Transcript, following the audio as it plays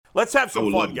Let's have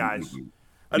some fun, guys.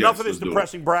 Enough of this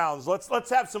depressing Browns. Let's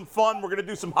have some fun. We're going to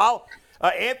do some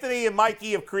Anthony and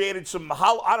Mikey have created some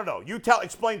I don't know.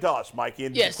 Explain to us, Mikey.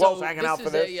 And so hanging out for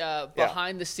this this. is a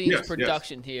behind-the-scenes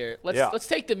production here. Let's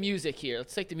take the music here.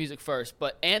 Let's take the music first.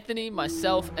 But Anthony,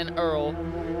 myself, and Earl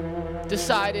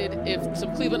decided if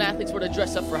some Cleveland athletes were to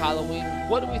dress up for Halloween,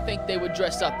 what do we think they would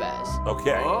dress up as?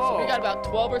 Okay. So we got about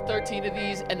 12 or 13 of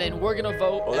these, and then we're going to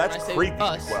vote. Oh, that's creepy.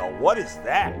 Well, what is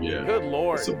that? Yeah. Good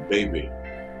Lord. It's a baby.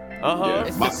 Uh-huh.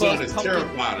 Yeah. My son is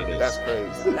terrified of this. That's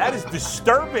crazy. That is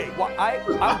disturbing. Well, I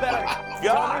bet.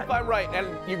 Tell me if I'm right.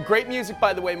 And you great music,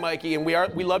 by the way, Mikey. And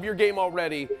we love your game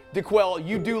already. DeQuell,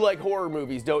 you do like horror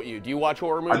movies, don't you? Do you watch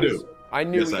horror movies? I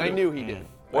do. I knew he did.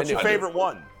 What's your favorite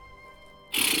one?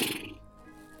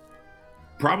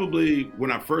 Probably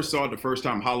when I first saw it the first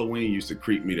time, Halloween used to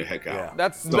creep me the heck out. Yeah.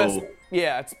 That's the best.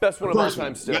 Yeah, it's the best one of our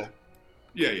time still.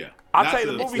 Yeah. I'll tell you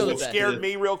the movies that scared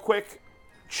me real quick.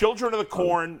 Children of the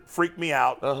Corn freaked me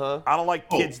out. I don't like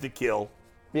kids to kill.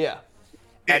 Yeah.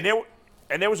 And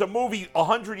there was a movie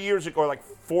 100 years ago, or like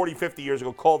 40, 50 years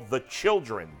ago, called The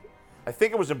Children. I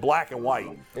think it was in black and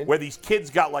white, where these kids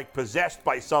got like possessed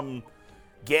by some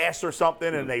gas or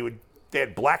something, and they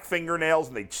had black fingernails,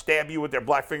 and they'd stab you with their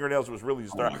black fingernails. It was really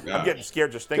disturbing. I'm getting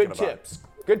scared just thinking about it.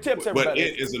 Good tips, everybody. But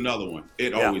It is another one.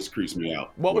 It always creeps me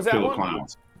out. What was that Killer one?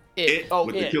 Clowns. It.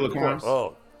 With the Killer Clowns.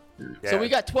 Oh. Yeah. So we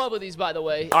got 12 of these, by the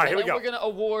way. All right, here we go. We're going to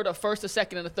award a first, a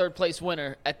second, and a third place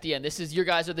winner at the end. This is your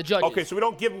guys are the judges. Okay, so we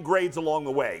don't give them grades along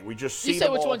the way. We just see You say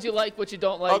them which all. ones you like, what you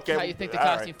don't like, how you think the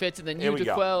costume fits, and then you,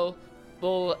 DeQuell,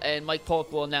 Bull, and Mike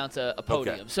Polk will announce a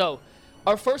podium. Okay. So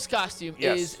our first costume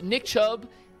is Nick Chubb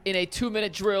in a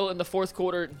 2-minute drill in the fourth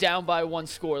quarter, down by 1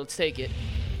 score. Let's take it.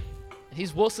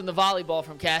 He's Wilson the volleyball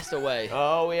from Castaway.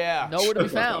 Oh, yeah. Nowhere to be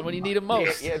found when you need him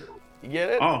most. Yeah. You get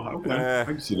it? Oh, okay. I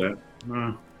can see that.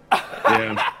 Yeah.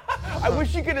 I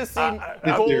wish you could have seen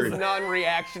Bull's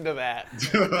non-reaction to that.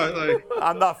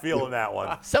 I'm not feeling that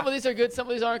one. Some of these are good, some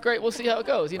of these aren't great. We'll see how it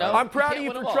goes. I'm proud of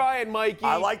you for trying, Mikey.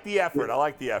 I like the effort.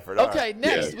 Okay,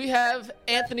 next we have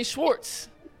Anthony Schwartz.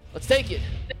 Let's take it.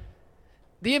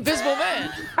 The Invisible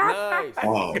Man. Nice.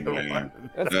 Oh, man.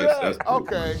 That's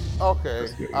okay. All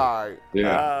right.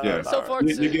 Yeah. So far,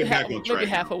 it's maybe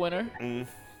half a winner.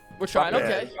 We're trying.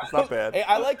 Okay. It's not bad. Hey,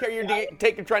 I like how you're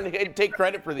trying to take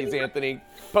credit for these, Anthony.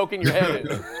 Poking your head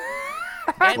in.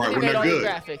 Anthony made all the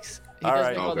graphics. All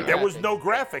right. There was no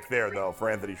graphic there, though, for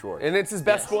Anthony Schwartz. And it's his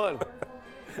best one.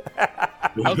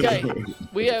 Okay.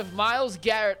 We have Myles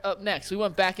Garrett up next. We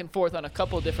went back and forth on a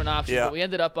couple of different options, but we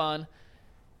ended up on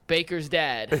Baker's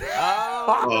dad.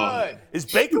 Oh, good. Is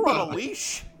Baker on a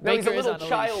leash? No, he's a little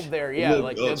child there. Yeah,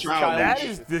 like this child. That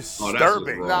is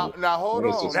disturbing. Now hold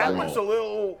on. That looks a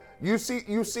little. You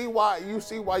see why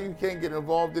you can't get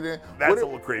involved in it. That's a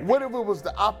little creepy. What if it was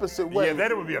the opposite way? Yeah,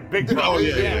 then it would be a big problem.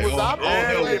 It was opposite.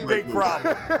 That would be a big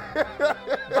problem.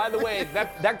 By the way,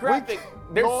 that graphic.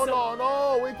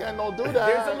 No, we can't do that.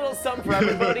 There's a little something for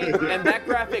everybody, and that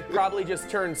graphic probably just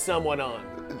turned someone on.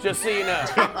 Just so you know,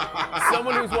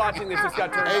 someone who's watching this just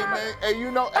got turned on. Hey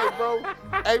man,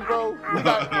 hey bro,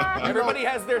 everybody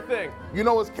has their thing. You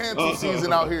know it's cancel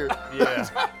season out here. Yeah.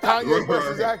 Kanye West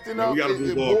is acting up.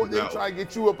 They're trying to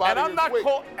get you up out of here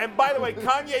quick. And by the way,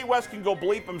 Kanye West can go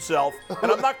bleep himself,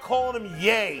 and I'm not calling him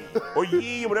Ye or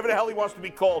Yee or whatever the hell he wants to be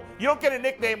called. You don't get a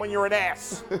nickname when you're an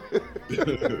ass.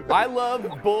 I love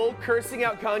Bull cursing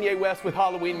out Kanye West with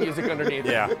Halloween music underneath.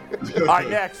 Yeah. All right,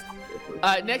 next.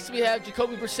 Next we have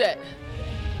Jacoby Brissett,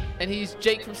 and he's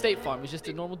Jake from State Farm. He's just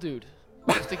a normal dude,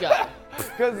 just a guy.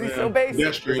 Because he's so basic.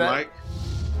 Pedestrian, Mike.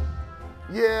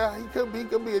 Yeah, he could be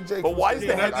a Jake. But why is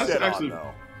the headset on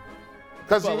though?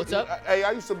 Because what's up? Hey,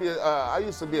 I used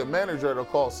to be a manager at a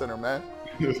call center, man.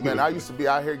 Man, I used to be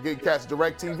out here getting catch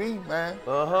DirecTV, man.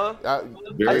 I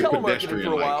Very telemarketed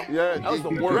for a while. Yeah, that was the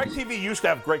worst. DirecTV used to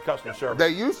have great customer service. They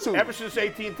used to. Ever since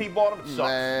AT&T bought them, it sucks.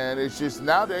 Man, it's just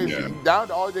nowadays. Now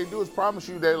all they do is promise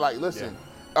you. They're like, listen,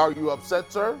 are you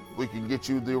upset, sir? We can get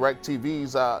you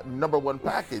DirecTV's #1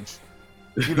 package.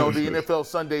 You know, the NFL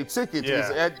Sunday tickets is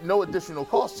at no additional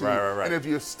cost to you. Right. And if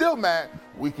you're still mad,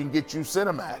 we can get you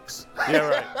Cinemax. Yeah,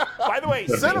 right. By the way,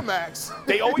 Cinemax.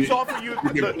 They always offer you. You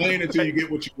can play it until you get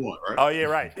what you want, right? Oh, yeah,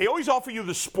 right. They always offer you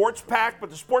the sports pack, but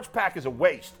the sports pack is a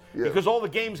waste because all the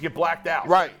games get blacked out.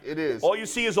 Right, it is. All you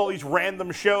see is all these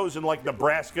random shows in like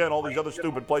Nebraska and all these other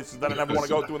stupid places that I never want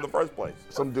to go to in the first place.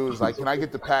 Some dude's like, can I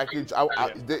get the package?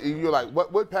 You're like,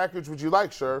 what package would you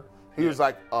like, sir? He was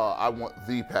like, I want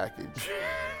the package.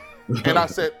 And I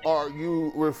said, are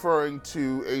you referring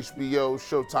to HBO,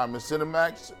 Showtime, and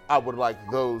Cinemax? I would like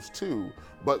those too,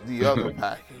 but the other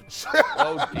package.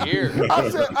 Oh dear. I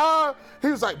said, he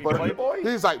was like,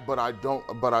 but I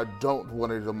don't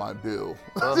want it on my bill.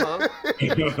 Uh-huh.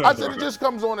 I said, it just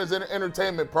comes on as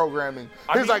entertainment programming.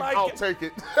 He's like, I'll take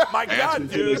it. My God,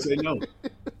 dude. Say no.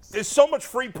 There's so much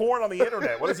free porn on the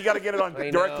internet. What does he got to get it on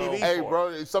DirecTV Hey, for?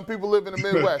 bro, some people live in the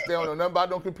Midwest. They don't know nothing about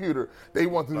no computer. They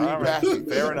want the lead package.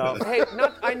 Fair enough. Hey,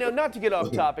 not to get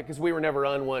off topic because we were never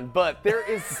on one, but there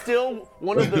is still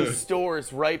one of those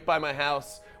stores right by my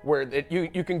house where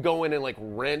you can go in and like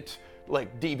rent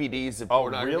like DVDs of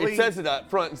pornography. Really? It says it up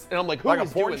front, and I'm like, who Like a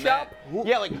is porn doing shop? that?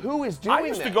 Yeah, like who is doing that? I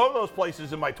used to go to those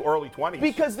places in my early 20s.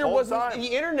 Because there all wasn't the the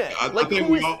internet. I think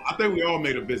we all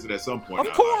made a visit at some point.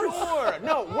 Of course. Sure.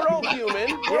 No, we're all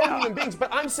human. We're all human beings.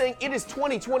 But I'm saying it is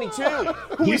 2022.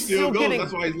 Who He is still goes. getting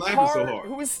That's why he's laughing so hard.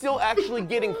 Who is still actually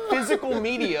getting physical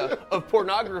media of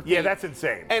pornography? Yeah, that's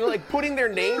insane. And like putting their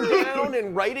name down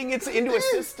and writing it into a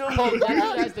system. Paul, that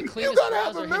guy has the You cleanest gotta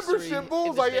have browser a membership, history in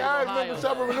bulls. the Like, state of yeah, I Ohio.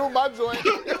 membership, I renew my joint.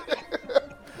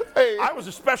 Hey, I was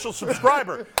a special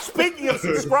subscriber. Speaking of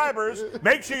subscribers,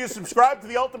 make sure you subscribe to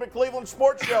the Ultimate Cleveland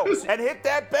Sports Show and hit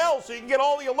that bell so you can get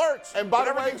all the alerts. and by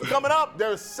the way, everything's coming up.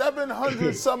 there's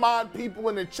 700 some odd people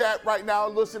in the chat right now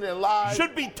listening live.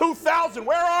 Should be 2,000.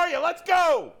 Where are you? Let's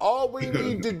go. All we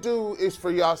need to do is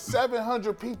for y'all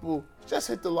 700 people, just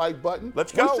hit the like button.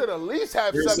 Let's go. We should at least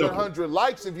have Very 700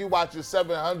 likes if you watch your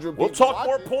 700 people. We'll talk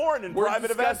more watching. porn and We're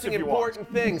private events discussing if you want.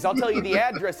 important things. I'll tell you the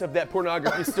address of that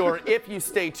pornography store if you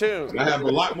stay tuned. I have a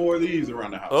lot more of these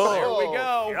around the house. Oh, There we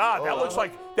go. God,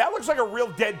 that looks like a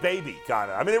real dead baby, kind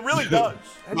of. I mean, it really does.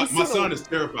 My son is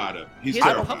terrified of it. He's He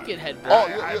has a terrified. pumpkin head. Oh,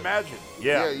 I imagine.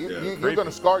 Yeah. you're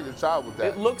gonna scar your child with that.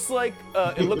 It looks like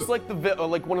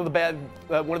like one of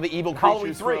the evil Halloween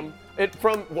creatures 3.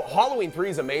 from Halloween 3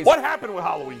 is amazing. What happened with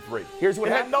Halloween 3? Here's what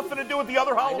it happened. had nothing to do with the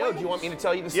other I Halloween. know. Do you want me to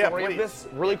tell you the Yeah, story of please. this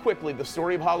really quickly? The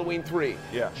story of Halloween 3.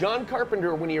 Yeah. John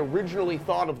Carpenter, when he originally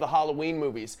thought of the Halloween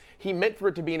movies, he meant for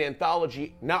it to be an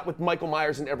anthology, not with Michael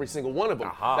Myers in every single one of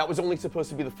them. That was only supposed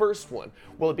to be the first one.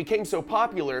 Well, it became so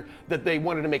popular that they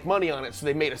wanted to make money on it, so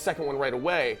they made a second one right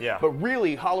away. Yeah. But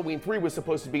really, Halloween 3 was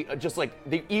supposed to be just like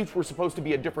they each were supposed to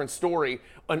be a different story,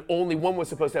 and only one was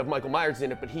supposed to have Michael Myers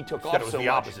in it, but he took off it was so the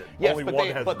much. opposite. Yes, Only but one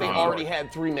they has but they the already story.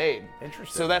 had 3 made.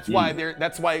 Interesting. So that's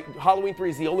why Halloween 3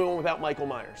 is the only one without Michael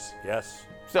Myers. Yes.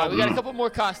 So We got a couple more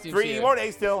costumes 3 here. more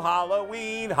days till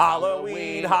Halloween,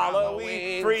 Halloween,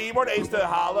 Halloween. 3 more days till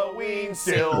Halloween,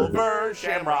 Silver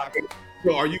Shamrock.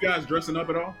 So are you guys dressing up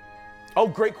at all? Oh,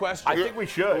 great question. I think we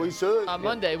should. We should. On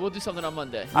Monday, we'll do something on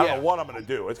Monday. I don't know what I'm going to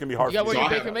do. It's going to be hard You got to for wear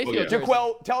me. your Baker Mayfield jersey.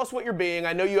 Jaquel, tell us what you're being.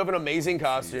 I know you have an amazing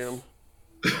costume.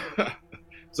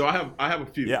 So I have a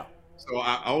few. Yeah. So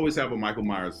I always have a Michael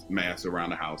Myers mask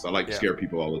around the house. I like to scare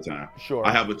people all the time. Sure.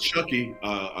 I have a Chucky,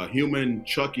 a human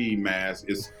Chucky mask.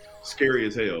 It's scary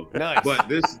as hell. Nice. But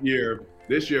this year,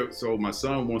 so my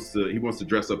son wants to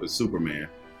dress up as Superman.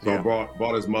 So I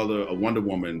bought his mother a Wonder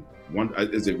Woman.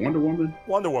 Is it Wonder Woman?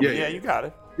 Wonder Woman. Yeah, Yeah, you got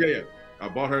it. Yeah. I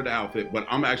bought her the outfit, but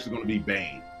I'm actually going to be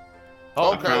Bane.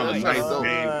 Oh, I found a that's nice dope.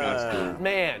 Bane costume.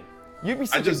 man, you'd be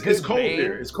such a good It's cold Bane.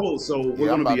 there. It's cold, so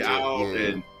we're I'm going to be about to- out, yeah.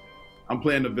 and I'm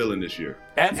playing the villain this year.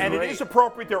 And it great. is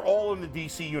appropriate. They're all in the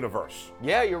DC universe.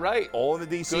 Yeah, you're right. All in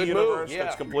the DC Good universe. move, yeah.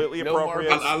 That's completely No appropriate.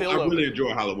 Marvel. I really enjoy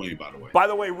Halloween, by the way. By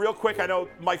the way, real quick, I know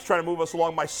Mike's trying to move us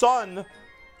along. My son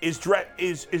is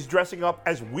dressing up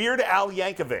as Weird Al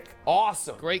Yankovic.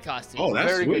 Awesome. Great costume. Oh, that's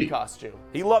Very sweet. good costume.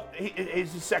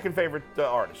 He's his second favorite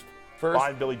artist. First,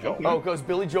 behind Billy Joel. Oh, it goes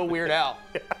Billy Joel, Weird Al.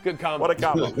 Good combo. What a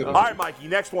combo. All right, Mikey,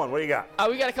 next one. What do you got?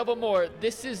 We got a couple more.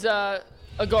 This is a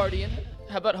Guardian.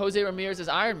 How about Jose Ramirez as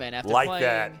Iron Man after Like playing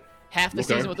that. half the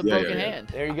Okay. season with a Yeah, broken yeah. hand?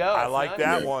 There you go. I That's like nice.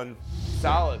 that Yeah. one.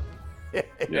 Solid. Yeah,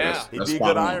 He'd that's be a spot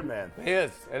good on. Iron Man. It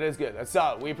is. It is good. That's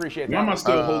solid. We appreciate that. Why am I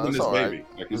still holding that's this all right. baby?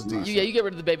 Like, It's it's decent. You get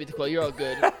rid of the baby, DeQuell. You're all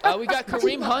good. We got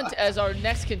Kareem Hunt as our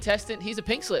next contestant. He's a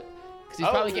pink slip because he's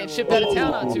probably getting shipped out of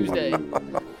town on Tuesday.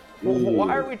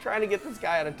 Why are we trying to get this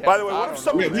guy out of town? By the way, I what don't if know.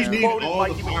 somebody Yeah, we just need quoted all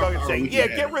Mikey the McCogan firepower saying, we yeah, can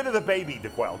get have." rid of the baby,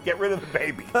 DeQuell. Get rid of the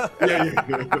baby.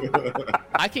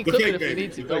 I can The clip fake it if we baby.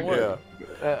 need to. The Don't fake worry. baby.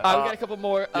 We got a couple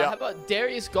more. yeah. How about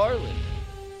Darius Garland?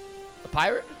 A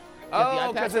pirate? You have the eye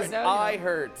Oh, patch because his right now, eye you know?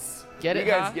 hurts. Get it,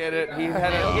 You guys huh? get it.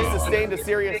 He sustained a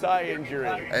serious eye injury.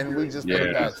 And we just put a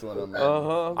Yeah. patch on him, man.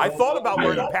 Uh-huh. I thought about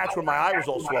wearing a patch when my eye was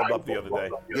all swelled up the other day.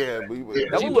 Yeah,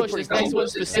 That G. would look Bush, pretty this next cool. one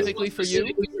specifically for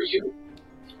you.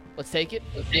 Let's take it.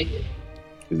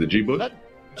 Is it G. Bush? But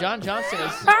John Johnson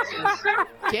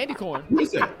is candy corn. Who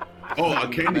is that? Oh, a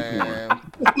candy corn. man.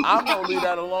 I'm gonna leave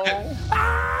that alone.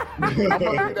 I'm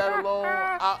gonna leave that alone.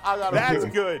 I got That's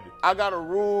good. I got a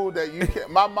rule that you can't.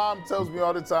 My mom tells me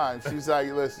all the time. She's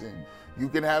like, listen, you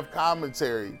can have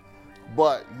commentary,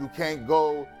 but you can't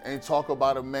go and talk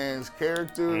about a man's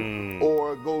character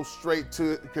or go straight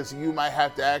to it because you might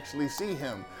have to actually see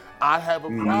him. I have a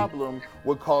problem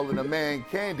with calling a man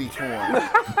candy corn.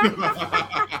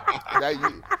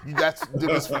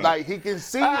 That's like he can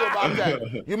see you about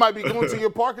that. You might be going to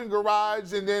your parking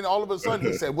garage and then all of a sudden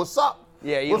he said, "What's up?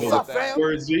 Yeah, you what's up, fam?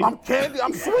 I'm candy.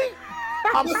 I'm sweet.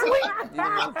 I'm sweet.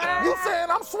 You saying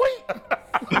I'm sweet?"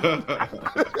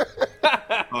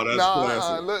 Oh, that's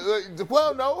classic.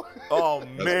 Well, no. Oh,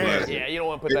 man. Yeah, you don't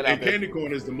want to put that out And there. candy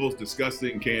corn is the most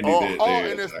disgusting candy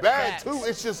and it's bad Facts. too.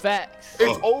 It's just Facts.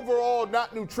 It's overall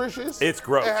not nutritious. It's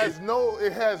gross. It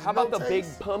has How about no the big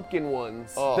taste. pumpkin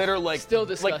ones that are like Still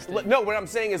disgusting. Like, no, what I'm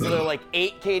saying is that they're like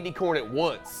 8 candy corn at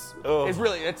once.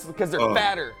 It's because they're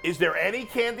fatter. Is there any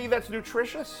candy that's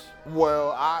nutritious?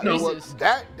 Well, I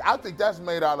think that's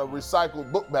made out of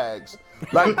recycled book bags.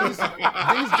 Like these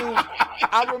dudes,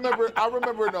 I remember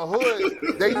in the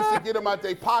hood, they used to get them out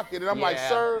their pocket, and I'm like,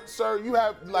 sir, you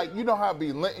have you know how it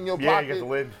be lint in your pocket? You get the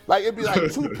lid. Like it'd be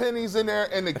like 2 pennies in there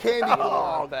and the candy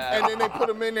corn, and then they put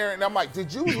them in there, and I'm like,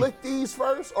 did you lick these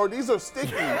first, or these are sticky?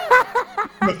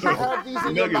 Did you have these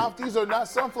in your mouth? These are not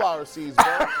sunflower seeds,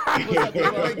 bro.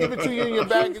 They give it to you in your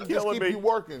bag and just keep you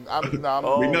working.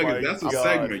 Nuggets, that's a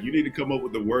segment. You need to come up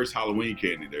with the worst Halloween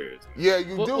candy there is. Yeah,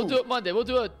 you do. We'll do it Monday. We'll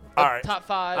do a top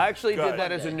 5. I actually did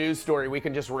that as a news story. We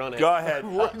can just run it. Go ahead.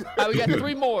 We got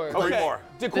 3 more. Three more.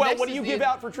 DeQuell, what do you give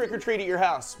out for trick or treat at your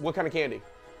house? What kind of candy?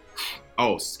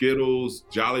 Oh, Skittles,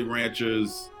 Jolly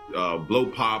Ranchers, Blow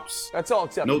Pops. That's all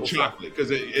acceptable. No chocolate, because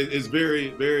it's very,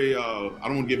 very. I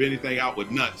don't want to give anything out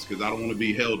with nuts because I don't want to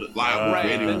be held liable for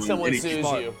anyone. Then someone sues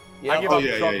you. I give up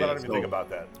chocolate. I don't even So- think about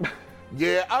that.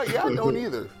 Yeah, I don't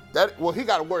either. He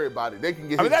got to worry about it. They can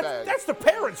get his bag. That's the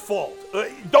parents' fault.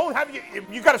 Don't have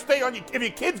you got to stay on if your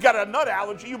kid's got a nut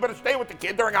allergy, you better stay with the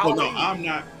kid during Halloween. No, I'm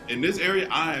not in this area.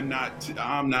 I'm not.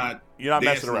 You're not messing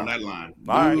dancing around on that line.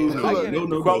 All right.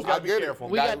 No. Well, gotta be careful.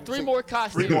 We got 3 more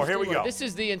costumes. 3 more. Here we go. This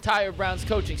is the entire Browns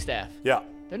coaching staff. Yeah.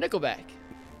 They're Nickelback.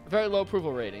 Very low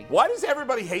approval rating. Why does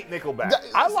everybody hate Nickelback?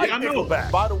 I like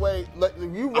Nickelback. By the way,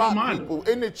 you rock people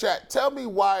in the chat. Tell me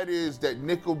why it is that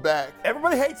Nickelback.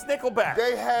 Everybody hates Nickelback.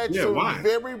 They had some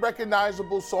very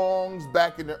recognizable songs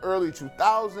back in the early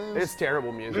 2000s. It's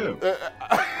terrible music.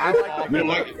 I like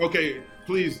that. Okay,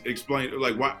 please explain.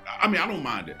 Like, why? I mean, I don't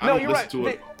mind it. I No, don't you're listen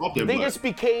right. to it often. They just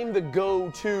became the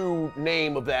go-to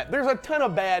name of that. There's a ton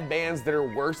of bad bands that are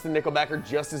worse than Nickelback or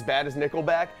just as bad as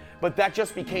Nickelback, but that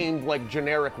just became like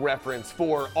generic reference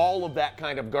for all of that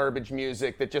kind of garbage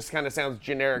music that just kind of sounds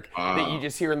generic that you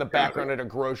just hear in the background at a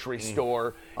grocery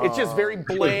store. It's just very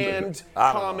bland,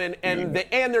 common, and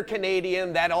they're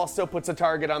Canadian. That also puts a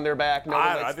target on their back.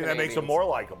 I think that makes them more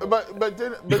likable. But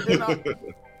then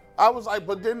I was like,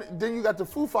 but then you got the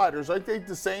Foo Fighters. Aren't they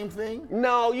the same thing?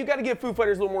 No, you got to give Foo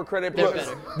Fighters a little more credit. They're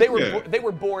Because better. they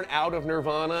were born out of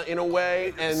Nirvana in a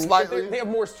way, and Slightly. they have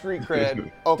more street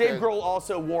cred. Okay. Dave Grohl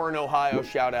also Warren, Ohio.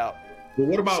 Shout out. But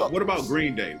what about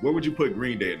Green Day? Where would you put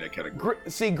Green Day in that category?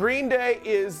 See, Green Day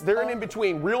they're an in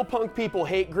between. Real punk people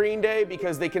hate Green Day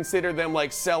because they consider them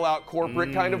like sellout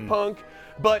corporate kind of punk.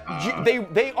 But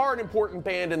they are an important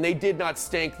band and they did not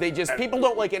stink. People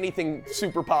don't like anything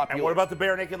super popular. And what about the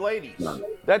Bare Naked Ladies?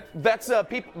 That's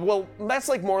people. Well, that's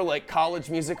like more like college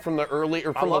music from the late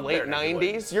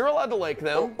 '90s. You're allowed to like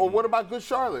them. Or what about Good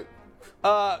Charlotte?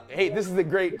 Hey, this is the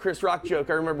great Chris Rock joke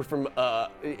I remember from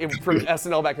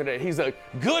SNL back in the day. He's like,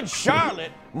 "Good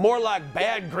Charlotte, more like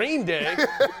bad Green Day."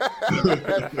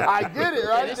 I get it,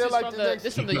 right? This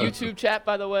is from the YouTube chat,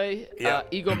 by the way.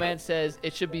 Eagle Man says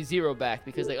it should be 0 back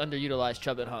because they underutilized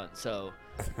Chubb and Hunt. So,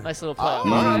 nice little play.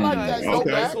 I like that. No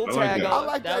Okay. back. I I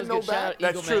like That that. was No good. Shout back. out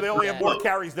That's Eagle true. Man They for only that. have more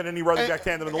carries than any running back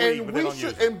tandem in the league, but they don't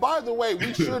use it. And by the way,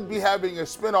 we should be having a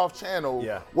spin-off channel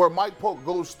Yeah. where Mike Polk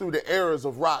goes through the eras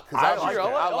of rock. I like that.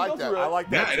 I like I'll that. go I like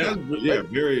that. That's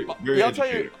very, very Yeah,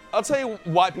 educated. I'll tell you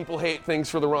why people hate things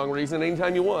for the wrong reason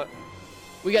anytime you want.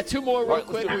 We got 2 more real Right,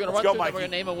 quick. let's We're go. going to Let's run go, through them. We're Mikey.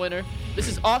 going to name a winner. This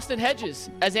is Austin Hedges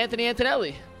as Anthony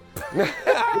Antonelli.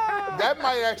 That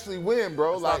might actually win,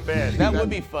 bro. Not bad. That would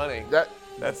be funny.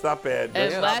 That's not bad.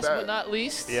 And Yeah, not last bad. but not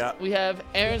least, Yeah. we have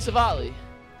Aaron Savali.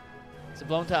 It's a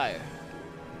blown tire.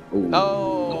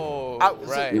 Oh,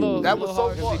 right. That was so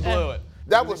far. Blew it.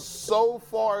 That was so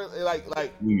far.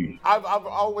 I've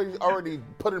always already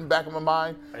put in the back of my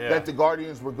mind that the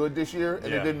Guardians were good this year,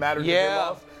 and it didn't matter if they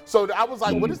lost. So I was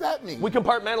like, what does that mean? We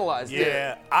compartmentalized it.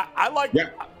 Yeah. I like.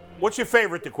 What's your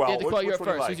favorite, DeQuell? Yeah, DeQuell, you're Which one do you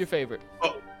first. like? Who's your favorite?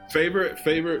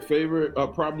 Favorite,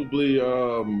 probably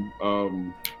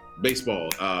baseball.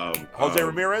 Jose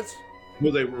Ramirez?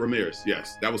 Jose Ramirez,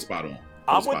 yes. That was spot on.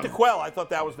 I'm with DeQuell. I thought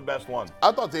that was the best one.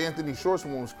 I thought the Anthony Schwartz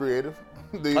one was creative.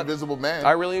 The Invisible Man.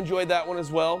 I really enjoyed that one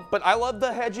as well. But I love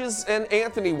the Hedges and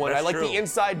Anthony one. That's I like true. the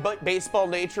inside baseball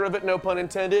nature of it, no pun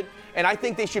intended. And I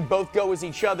think they should both go as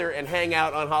each other and hang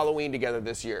out on Halloween together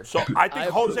this year. So I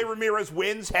think Jose Ramirez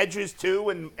wins, Hedges 2,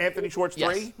 and Anthony Schwartz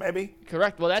 3, maybe?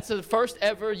 Correct. Well, that's the first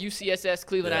ever UCSS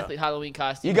Cleveland Athlete Halloween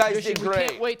costume. You guys did great. We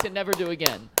can't wait to never do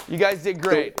again. You guys did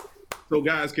great. So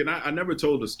guys, I never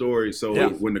told the story. So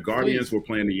when the Guardians were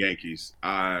playing the Yankees,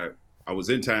 I was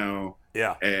in town.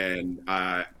 Yeah. And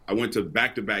I went to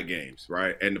back-to-back games,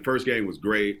 right? And the first game was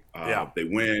great. They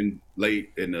win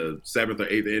late in the 7th or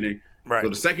 8th inning. Right. So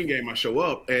the second game I show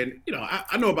up, and,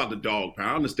 I know about the dog pound.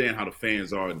 I understand how the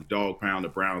fans are, the dog pound, the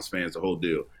Browns fans, the whole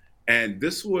deal. And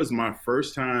this was my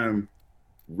first time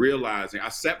realizing I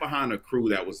sat behind a crew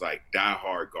that was like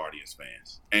diehard Guardians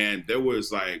fans. And there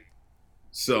was like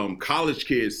some college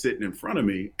kids sitting in front of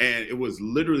me, and it was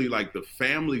literally like the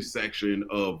family section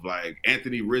of like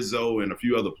Anthony Rizzo and a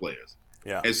few other players.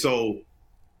 Yeah. And so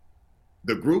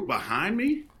the group behind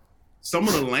me, some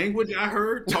of the language I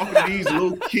heard talking to these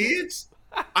little kids,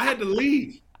 I had to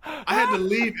leave.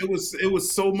 It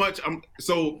was so much.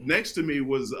 So next to me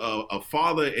was a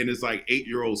father and his like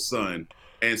 8-year-old son,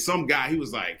 and some guy, he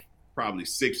was like probably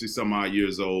 60 some odd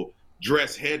years old,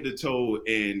 dressed head to toe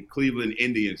in Cleveland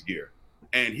Indians gear.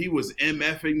 And he was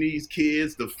MFing these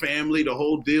kids, the family, the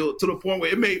whole deal, to the point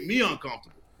where it made me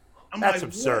uncomfortable. That's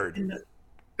absurd.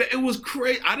 It was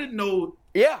crazy. I didn't know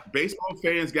baseball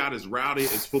fans got as rowdy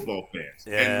as football fans.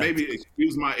 Yeah. And maybe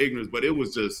excuse my ignorance, but it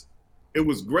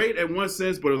was great in one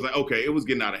sense, but it was like, okay, it was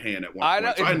getting out of hand at one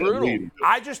point. It's brutal.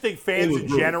 I just think fans in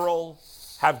general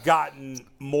have gotten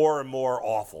more and more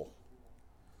awful.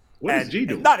 What is G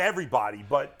doing? Not everybody,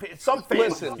 but some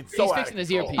fans get so he's out fixing of his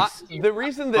control. earpiece.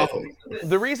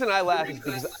 The reason I laugh is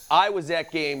because I was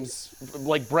at games,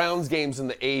 like Browns games in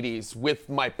the 80s with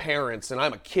my parents, and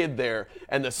I'm a kid there,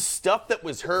 and the stuff that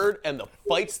was heard and the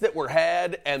fights that were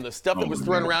had and the stuff that was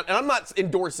thrown around, and I'm not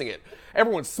endorsing it.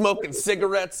 Everyone's smoking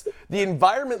cigarettes. The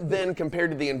environment then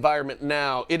compared to the environment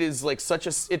now, it is like such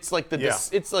a, it's like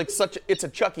it's a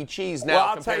Chuck E. Cheese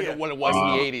now compared to what it was in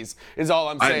the 80s, is all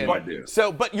I'm saying.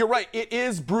 But you're right, it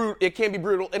is brutal. It can be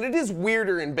brutal, and it is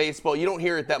weirder in baseball. You don't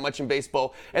hear it that much in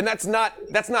baseball, and that's not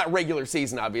regular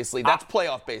season, obviously. That's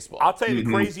playoff baseball. I'll tell you the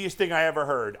craziest thing I ever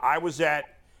heard.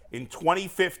 In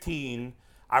 2015,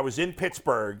 I was in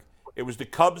Pittsburgh. It was the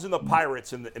Cubs and the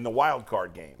Pirates in the wild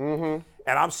card game. Mm-hmm.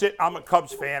 And I'm a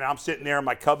Cubs fan. And I'm sitting there in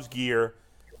my Cubs gear,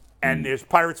 and there's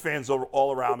Pirates fans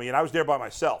all around me, and I was there by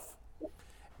myself.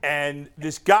 And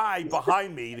this guy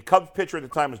behind me, the Cubs pitcher at the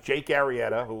time was Jake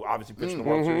Arrieta, who obviously pitched in the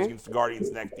World Series against the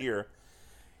Guardians next year.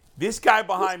 This guy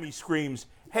behind me screams,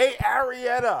 "Hey,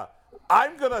 Arrieta,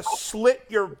 I'm going to slit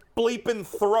your bleeping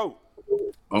throat."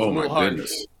 Oh, my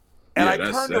goodness. And I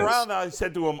turned around and I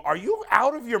said to him, "Are you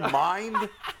out of your mind?"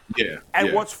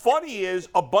 And what's funny is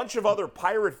a bunch of other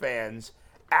Pirate fans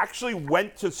actually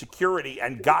went to security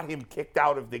and got him kicked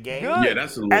out of the game. Good. Yeah,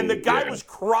 that's a little, and the guy was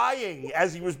crying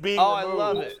as he was being removed. I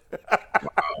love it.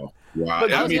 Wow.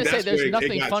 But I was going to say, there's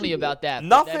nothing funny about that.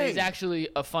 Nothing. That is actually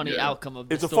a funny outcome of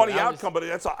the story. It's a funny outcome, but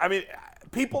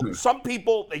some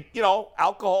people,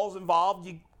 alcohol's involved.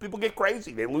 People get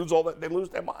crazy. They lose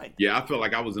their mind. Yeah, I felt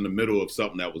like I was in the middle of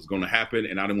something that was going to happen,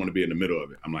 and I didn't want to be in the middle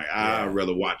of it. I'm like, I'd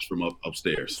rather watch from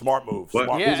upstairs. Smart move. But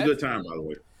it was a good time, by the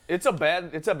way. It's a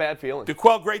bad feeling.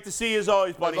 DeQuell, great to see you as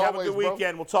always, buddy. Have a good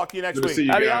weekend. We'll talk to you next week.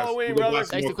 Happy Halloween, brother.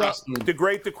 Thanks, DeQuell. The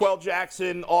great DeQuell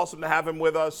Jackson. Awesome to have him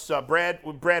with us. Brad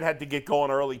had to get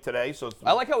going early today, so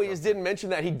I like how he just didn't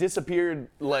mention that he disappeared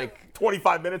like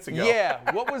 25 minutes ago.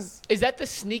 Yeah. What was? Is that the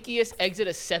sneakiest exit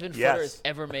a 7-footer has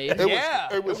ever made?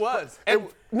 It was. A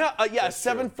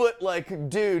 7-foot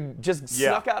dude just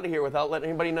snuck out of here without letting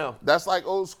anybody know. That's like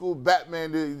old school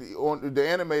Batman on the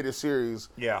animated series.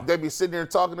 Yeah. They'd be sitting there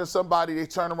talking to somebody, they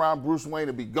turn around, Bruce Wayne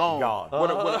would be gone.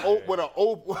 With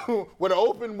an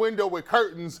open window with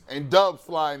curtains and doves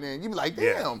flying in. You'd be like,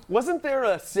 damn. Yeah. Wasn't there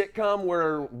a sitcom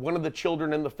where one of the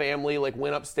children in the family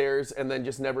went upstairs and then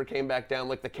just never came back down,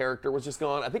 like the character was just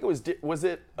gone? I think it was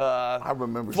I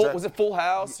remember. Was it Full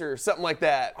House or something like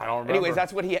that? I don't remember. Anyways,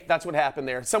 that's what happened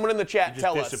there. Someone in the chat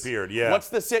tell us. Disappeared, yeah. What's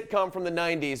the sitcom from the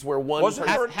 90s where one Wasn't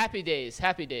person... Happy Days.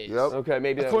 Yep. Okay,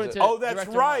 maybe that was it. Oh, that's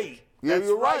right. Yeah, that's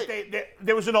you're right.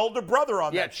 There was an older brother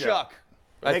on that show. Chuck.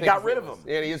 They got rid of him.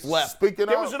 Yeah, he just left. There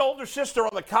was an older sister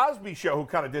on the Cosby Show who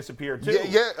kind of disappeared too.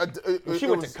 She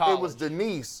went to college. It was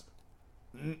Denise.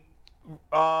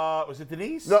 Was it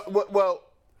Denise? No, well,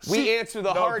 We answer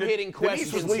the hard-hitting questions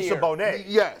Denise was Lisa here. Bonet.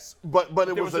 Yes, but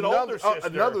it was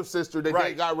another sister that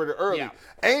they got rid of early. Yeah.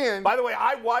 And by the way,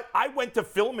 I went to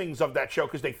filmings of that show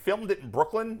because they filmed it in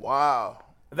Brooklyn. wow.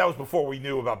 That was before we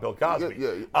knew about Bill Cosby.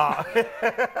 Yeah.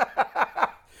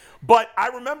 But I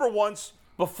remember once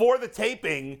before the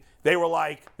taping, they were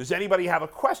like, "Does anybody have a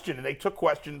question?" And they took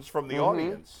questions from the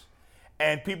audience.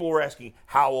 And people were asking,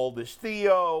 how old is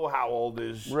Theo? How old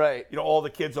is, all the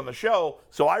kids on the show?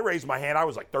 So I raised my hand. I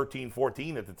was like 13,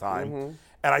 14 at the time.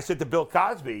 And I said to Bill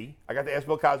Cosby, I got to ask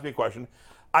Bill Cosby a question.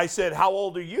 I said, how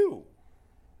old are you?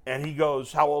 And he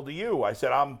goes, how old are you? I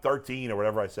said, I'm 13 or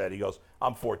whatever I said. He goes,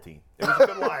 I'm 14. It was a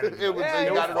good line. It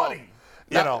was funny.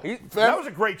 That was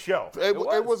a great show. It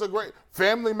was a great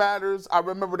Family Matters. I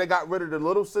remember they got rid of the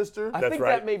little sister. I think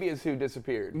that maybe is who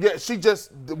disappeared. Yeah, she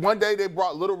just one day they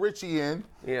brought Little Richie in.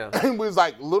 Yeah, and was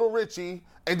like Little Richie,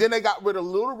 and then they got rid of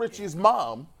Little Richie's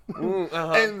mom,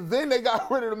 and then they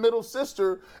got rid of the middle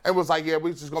sister, and was like, yeah,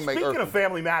 we're just gonna make. Speaking of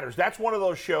Family Matters, that's one of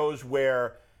those shows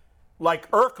where,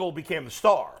 like, Urkel became the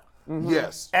star.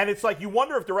 Yes. And it's like you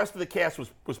wonder if the rest of the cast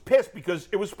was pissed because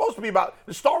it was supposed to be about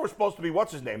the star was supposed to be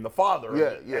what's his name, the father.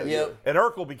 Yeah. And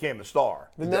Urkel became the star.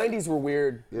 The 90s were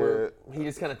weird. Where he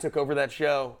just kind of took over that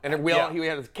show. And he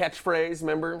had his catchphrase,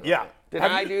 remember? Yeah. Did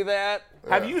I do that?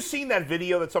 Have you seen that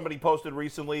video that somebody posted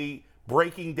recently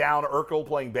breaking down Urkel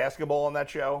playing basketball on that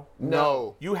show?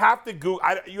 No. You have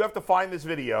to you have to find this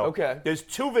video. Okay. There's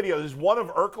two videos. There's one of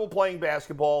Urkel playing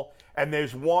basketball, and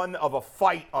there's one of a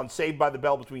fight on Saved by the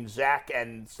Bell between Zach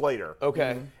and Slater.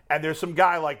 Okay. And there's some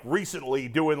guy like recently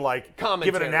doing like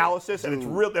commentary, giving analysis, and it's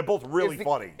real. They're both really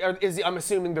funny. I'm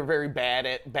assuming they're very bad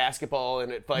at basketball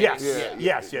and at fighting.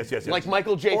 Yes. Like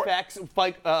Michael J.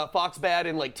 Fox bad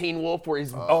in like Teen Wolf, where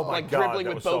he's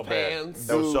dribbling with both hands.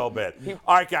 That was so bad.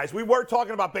 All right, guys, we were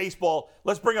talking about baseball.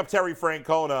 Let's bring up Terry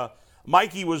Francona.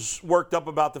 Mikey was worked up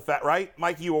about the fact, right?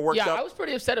 Mikey, you were worked up? Yeah, I was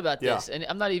pretty upset about this. And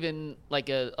I'm not even like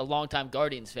a longtime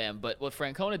Guardians fan, but what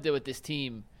Francona did with this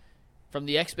team, from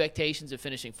the expectations of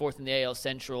finishing fourth in the AL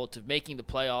Central to making the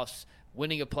playoffs,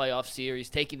 winning a playoff series,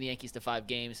 taking the Yankees to 5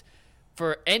 games,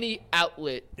 for any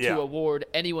outlet to award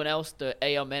anyone else the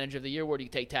AL Manager of the Year award, you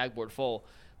can take tag board full.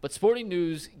 But Sporting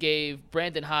News gave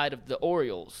Brandon Hyde of the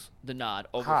Orioles the nod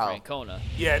over Francona.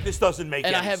 Yeah, this doesn't make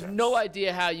any sense. And I have no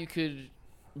idea how you could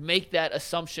make that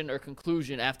assumption or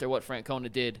conclusion after what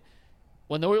Francona did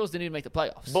when the Orioles didn't even make the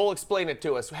playoffs. Bull, explain it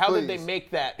to us. How did they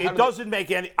make that? It doesn't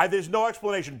make any. There's no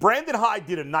explanation. Brandon Hyde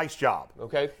did a nice job.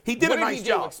 Okay. He did a nice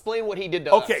job. Explain what he did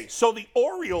to us. Okay, so the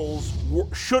Orioles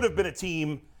should have been a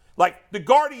team. Like the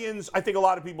Guardians, I think a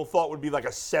lot of people thought would be like a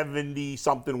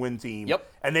 70-something win team.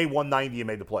 Yep. And they won 90 and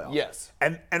made the playoffs. Yes.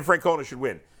 And Francona should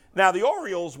win. Now, the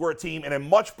Orioles were a team in a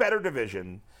much better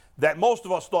division that most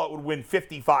of us thought would win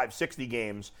 55, 60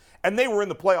 games, and they were in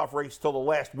the playoff race till the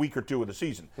last week or two of the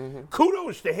season.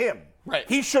 Kudos to him. Right.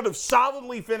 He should have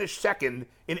solidly finished second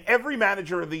in every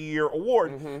Manager of the Year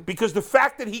award because the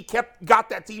fact that he got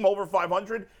that team over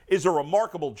 500 is a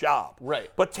remarkable job. Right.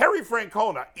 But Terry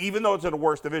Francona, even though it's in a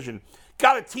worse division,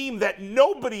 got a team that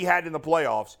nobody had in the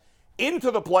playoffs into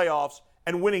the playoffs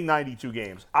and winning 92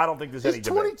 games. I don't think there's any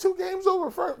debate. 22 games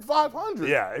over 500.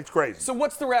 Yeah, it's crazy. So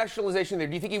what's the rationalization there?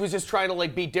 Do you think he was just trying to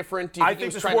like be different? Do you I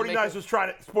think think the Sporting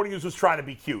News was trying to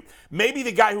be cute. Maybe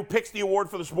the guy who picks the award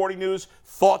for the Sporting News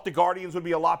thought the Guardians would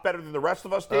be a lot better than the rest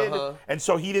of us did, and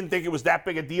so he didn't think it was that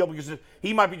big a deal because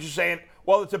he might be just saying,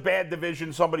 well, it's a bad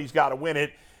division, somebody's got to win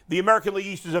it. The American League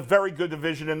East is a very good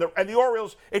division, and the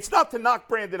Orioles, it's not to knock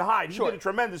Brandon Hyde. He did a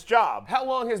tremendous job. How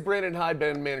long has Brandon Hyde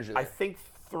been manager there? I think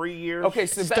 3 years. Okay,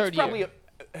 so that's probably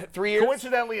 3 years.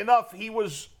 Coincidentally enough, he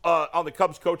was on the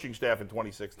Cubs coaching staff in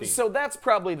 2016. So that's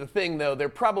probably the thing, though. They're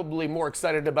probably more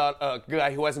excited about a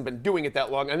guy who hasn't been doing it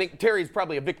that long. I think Terry's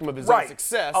probably a victim of his own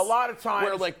success. A lot of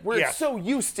times, where we're so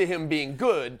used to him being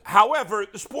good. However,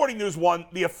 the Sporting News won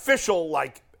the official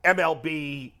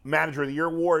MLB Manager of the Year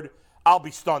award. I'll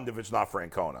be stunned if it's not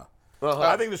Francona.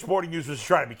 I think the Sporting News was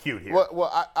trying to be cute here.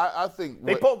 Well, I think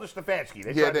they pulled the Stefanski.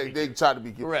 They tried to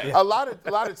be cute. Right. A lot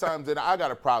of times, and I got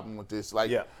a problem with this.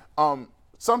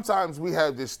 Sometimes we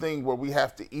have this thing where we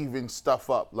have to even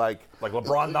stuff up, like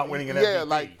LeBron not winning an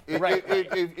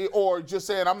MVP. Or just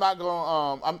saying I'm not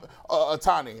going.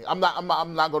 Ohtani. I'm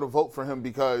not going to vote for him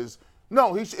because.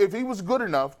 No, if he was good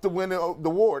enough to win the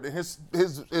award, and his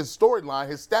storyline,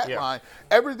 his stat line,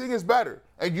 everything is better,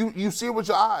 and you see it with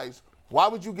your eyes. Why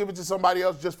would you give it to somebody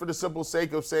else just for the simple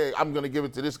sake of saying I'm going to give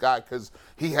it to this guy because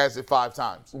he has it 5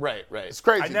 times? Right. It's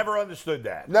crazy. I never understood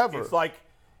that. Never. It's like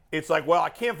it's like, well, I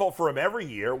can't vote for him every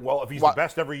year. Well, if he's the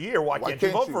best every year, why can't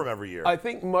you vote for him every year? I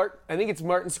think it's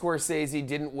Martin Scorsese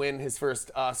didn't win his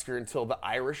first Oscar until The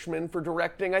Irishman for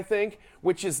directing, I think,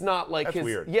 which is not like that's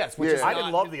weird. Yes, which is I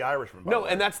didn't love The Irishman. No,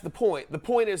 and that's the point. The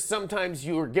point is sometimes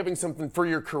you are giving something for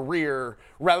your career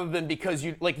rather than because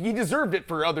he deserved it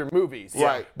for other movies.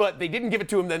 Right. But they didn't give it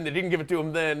to him then. They didn't give it to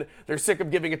him then. They're sick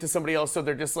of giving it to somebody else, so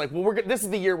they're just like, well, this is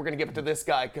the year we're going to give it to this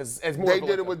guy because as more. They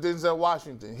did it with Denzel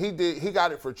Washington. He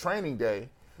got it for Training Day.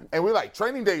 And we're like,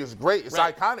 Training Day is great. It's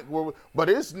iconic. But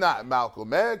it's not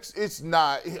Malcolm X. It's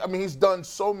not. I mean, he's done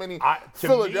so many.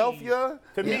 Philadelphia.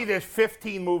 To me, there's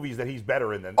 15 movies that he's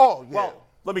better in than. Oh, yeah. Well,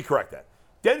 let me correct that.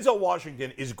 Denzel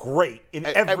Washington is great in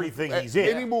everything he's in.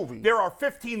 Any movie. There are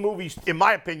 15 movies, in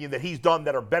my opinion, that he's done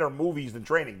that are better movies than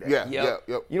Training Day. Yeah.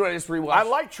 You know what I just rewatched? I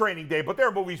like Training Day, but there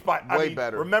are movies way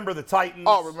better. Remember the Titans.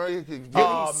 Oh,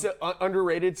 remember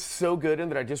underrated, so good,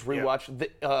 and that I just rewatched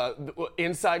the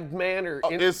Inside Man or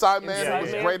Inside Man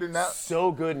was great in that.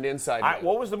 So good in Inside Man.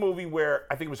 What was the movie where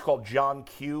I think it was called John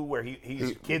Q, where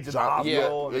he's kids in the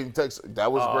hospital?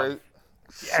 That was great.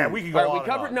 Yeah, we can go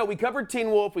on. We covered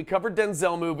Teen Wolf. We covered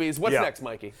Denzel movies. What's next,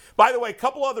 Mikey? By the way, a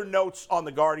couple other notes on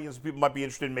the Guardians people might be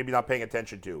interested in, maybe not paying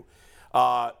attention to.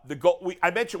 We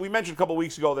mentioned a couple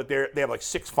weeks ago that they have like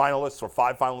 6 finalists or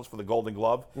 5 finalists for the Golden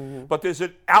Glove. Mm-hmm. But there's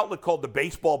an outlet called the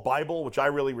Baseball Bible, which I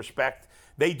really respect.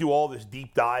 They do all this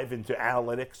deep dive into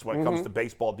analytics when it comes to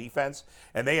baseball defense,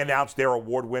 and they announce their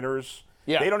award winners.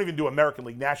 Yeah. They don't even do American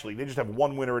League, National League. They just have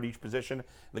one winner at each position.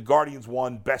 The Guardians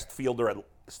won Best Fielder at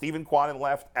Stephen Kwan in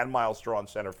left and Miles Straw in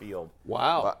center field.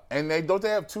 Wow. And don't they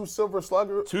have 2 Silver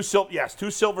Slugger? 2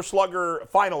 Silver Slugger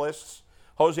finalists,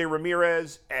 Jose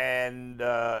Ramirez and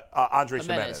Andres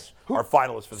Jimenez are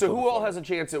finalists for the Silver who all Slugger. has a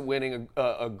chance at winning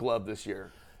a glove this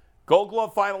year? Gold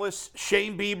Glove finalists,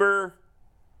 Shane Bieber,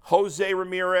 Jose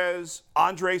Ramirez,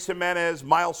 Andres Jimenez,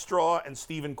 Miles Straw, and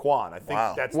Stephen Kwan. I think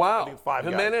that's I think 5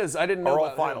 guys. Jimenez, I didn't know are all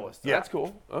about finalists. Him. Yeah. That's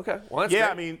cool. Okay. Well, that's great.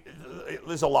 I mean,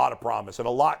 there's a lot of promise and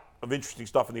a lot of interesting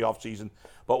stuff in the offseason,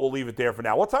 but we'll leave it there for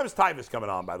now. What time is Tyvis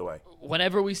coming on, by the way?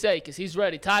 Whenever we say, because he's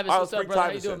ready. Tyvis, what's up, brother? How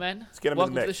you doing, man? Let's get him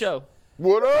Welcome in the to mix. the show.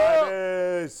 What up?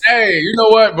 Hey, you know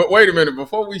what? But wait a minute.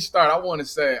 Before we start, I want to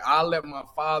say I'll let my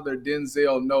father,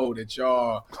 Denzel, know that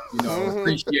y'all,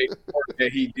 appreciate the work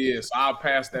that he did. So I'll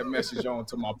pass that message on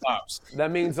to my pops. That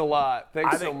means a lot.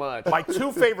 Thanks so much. My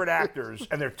 2 favorite actors,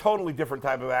 and they're totally different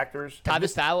type of actors.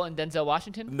 Tyvis Powell and Denzel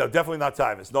Washington? No, definitely not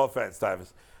Tyvis. No offense,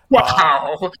 Tyvis.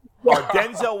 Wow. Are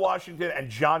Denzel Washington and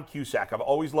John Cusack. I've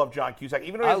always loved John Cusack,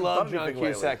 even though he hasn't done anything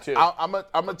lately. Cusack too. I'm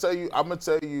gonna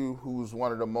tell you who's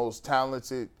one of the most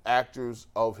talented actors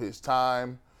of his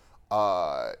time.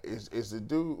 Is the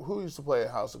dude who used to play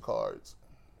at House of Cards.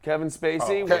 Kevin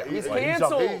Spacey.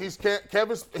 He's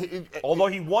canceled. Although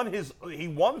he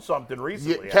won something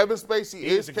recently. Yeah, Kevin Spacey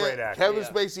is a great actor. Kevin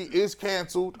Spacey is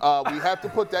canceled. We have to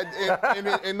put that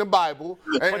in the Bible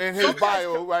and in his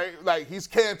bio, right? Like he's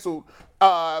canceled.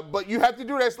 But you have to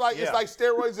do that. It's like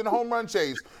steroids in a home run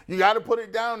chase. You got to put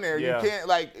it down there. You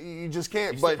can't you just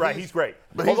can't. He's great.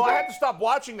 Although I had to stop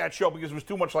watching that show because it was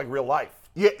too much like real life.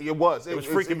 Yeah, it was. It was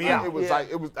freaking me out. It was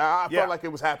I felt like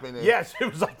it was happening. Yes,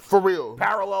 it was like for real,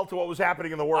 parallel to what was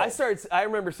happening in the world. I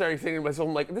remember starting thinking to myself,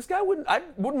 I'm like, I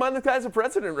wouldn't mind this guy as a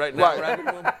president right now.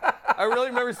 Right? I really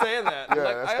remember saying that.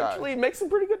 Yeah, I actually make some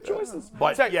pretty good choices.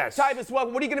 But yes, Tyvis, what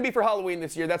are you going to be for Halloween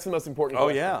this year? That's the most important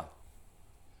question. Oh yeah.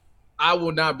 I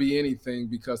will not be anything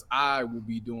because I will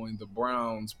be doing the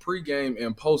Browns pregame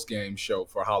and postgame show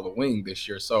for Halloween this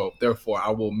year. So therefore, I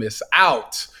will miss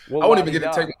out. I won't even get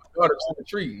to take my daughter trick or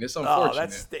treating. It's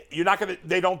unfortunate. You're not gonna.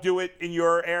 They don't do it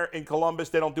in Columbus.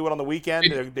 They don't do it on the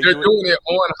weekend. They're doing it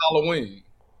on Halloween.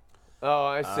 Oh,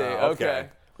 I see. Okay.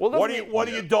 Well, what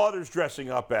are your daughters dressing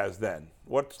up as then?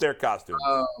 What's their costume?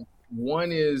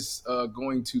 One is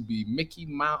going to be Mickey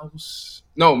Mouse.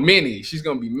 No, Minnie. She's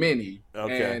going to be Minnie.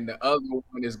 Okay. And the other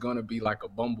one is going to be like a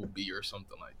bumblebee or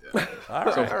something like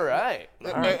that. All right.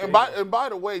 And by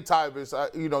the way,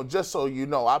 Tyvis, just so you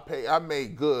know, I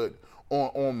made good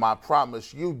on my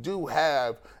promise. You do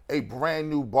have a brand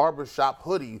new barbershop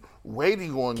hoodie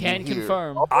waiting on you here. Can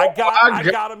confirm. I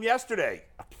got them yesterday.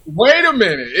 Wait a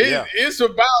minute. It's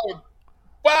about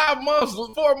 4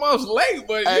 months late,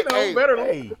 but better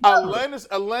late. A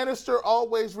Lannister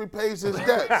always repays his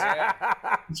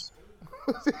debts.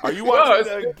 Are you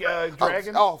watching the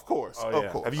Dragon? Oh, of course. Oh, yeah.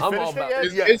 Of course. Have you finished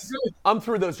it yet? It's good. I'm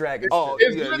through those dragons.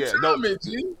 It's good timing,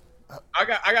 G. I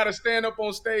got to stand up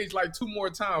on stage like 2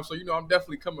 more times, so I'm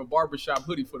definitely coming barbershop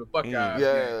hoodie for the Buckeyes.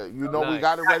 Yeah, we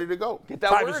got it ready to go. Get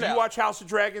that Tyvis, word do you out. watch House of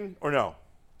Dragon or no?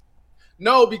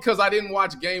 No, because I didn't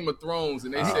watch Game of Thrones,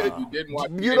 and they said if you didn't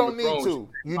watch You don't need to.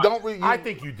 You don't. I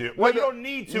think you do. Well, you don't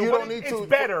need to. You don't need to. It's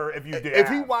better if you did.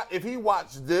 If he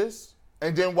watched this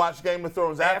and then watch Game of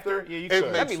Thrones after, yeah, you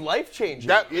could. That'd be life-changing.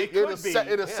 It'll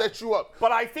set you up.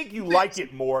 But I think you like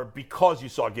it more because you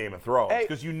saw Game of Thrones,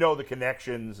 because you know the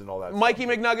connections and all that Mikey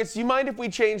stuff. McNuggets, do you mind if we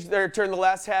turn the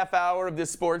last half hour of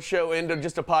this sports show into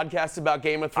just a podcast about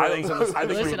Game of Thrones?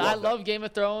 Listen, I love Game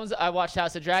of Thrones. I watched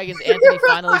House of Dragons. Anthony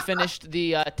finally finished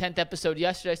the 10th episode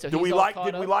yesterday, so Did we like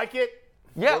it?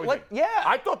 Yeah,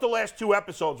 I thought the last 2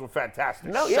 episodes were fantastic.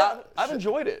 No, I've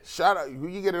enjoyed it. Shout out,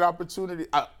 when you get an opportunity,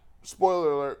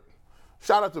 spoiler alert,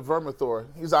 shout out to Vermithor.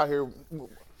 He's out here, you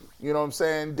know what I'm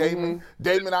saying? Damon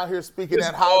out here speaking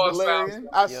that high Valerian.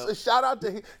 Shout out to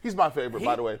him. He's my favorite,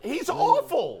 by the way. He's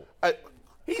awful.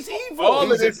 He's evil.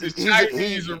 All of this is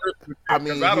Chinese arithmetic. I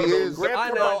mean, he is.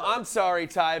 I know. I'm sorry,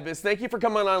 Tybus. Thank you for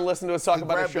coming on and listening to us talk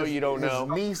about a show you don't know.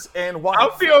 His niece and wife. I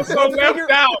feel so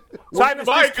left out.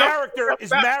 Tybus' character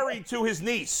is married to his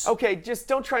niece. Okay, just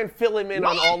don't try and fill him in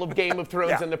on all of Game of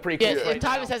Thrones and the prequels. Yeah, if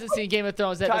Tybus hasn't seen Game of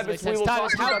Thrones, that doesn't make sense.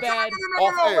 Tybus, how bad?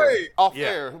 Off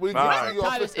air.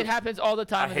 Tybus, it happens all the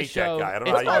time in the show. I hate that guy. I don't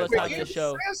know it's how all the time in the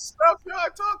show. That's stuff y'all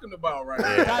talking about right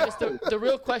now. Tybus, the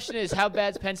real question is, how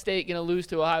bad's Penn State going to lose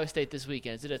to Ohio State this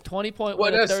weekend? Is it a 20-point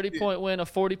win, a 30-point win, a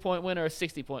 40-point win, or a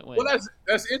 60-point win? Well,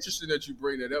 that's interesting that you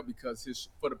bring that up because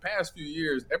for the past few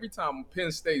years, every time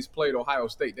Penn State's played Ohio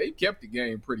State, they kept the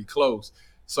game pretty close.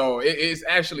 So it's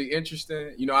actually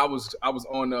interesting. You know, I was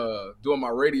on doing my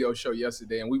radio show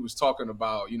yesterday, and we was talking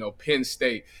about, Penn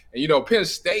State. And, Penn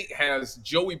State has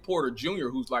Joey Porter Jr.,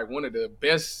 who's like one of the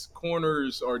best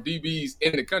corners or DBs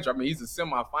in the country. I mean, he's a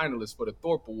semifinalist for the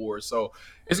Thorpe Award. So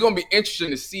it's going to be interesting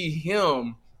to see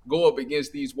him go up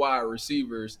against these wide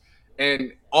receivers.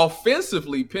 And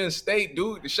offensively, Penn State,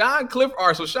 Sean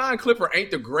Clifford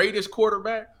ain't the greatest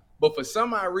quarterback, but for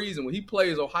some odd reason, when he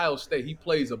plays Ohio State, he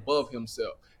plays above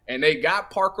himself. And they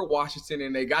got Parker Washington,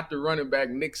 and they got the running back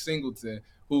Nick Singleton,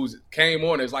 who's came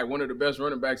on as like one of the best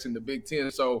running backs in the Big Ten.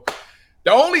 So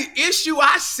the only issue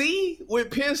I see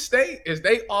with Penn State is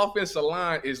they offensive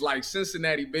line is like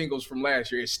Cincinnati Bengals from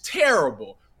last year. It's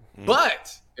terrible.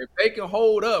 But if they can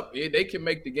hold up, they can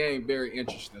make the game very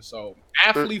interesting. So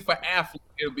athlete for athlete,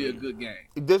 it'll be a good game.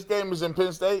 This game is in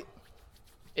Penn State?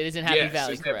 It is in Happy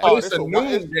Valley, correct. It's a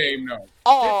noon game, though.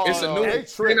 It's a noon.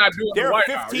 They're a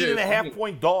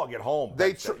 15.5-point dog at home.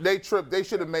 They tripped. They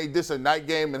should have made this a night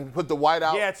game and put the white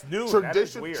out. Yeah, it's noon.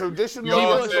 Traditionally.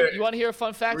 You want to hear a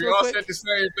fun fact real quick? We all said the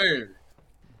same thing.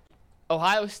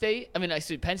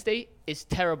 Penn State is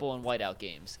terrible in whiteout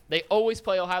games. They always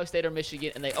play Ohio State or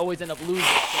Michigan, and they always end up losing.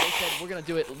 So they said, we're going to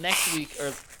do it next week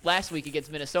or last week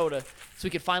against Minnesota so we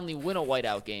could finally win a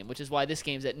whiteout game, which is why this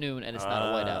game's at noon and it's not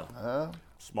a whiteout.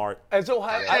 Smart. As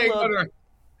Ohio, that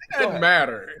doesn't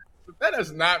matter. That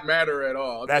does not matter at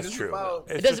all. That's true.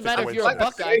 It doesn't matter if you're a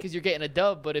Buckeye because you're getting a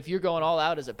dub, but if you're going all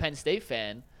out as a Penn State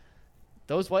fan,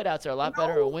 those whiteouts are a lot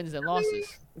better at wins than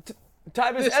losses.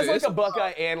 Tybus, as a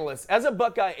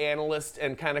Buckeye analyst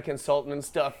and kind of consultant and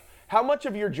stuff, how much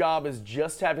of your job is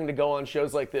just having to go on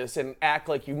shows like this and act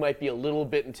like you might be a little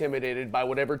bit intimidated by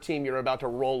whatever team you're about to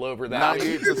roll over that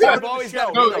week?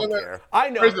 I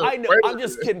know. I'm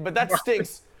just kidding, but that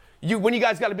stinks. When you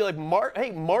guys got to be like,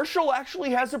 hey, Marshall actually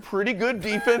has a pretty good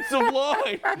defensive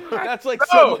line. That's like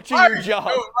so much of your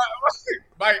job.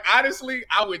 Honestly,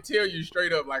 I would tell you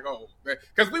straight up,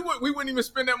 because we wouldn't even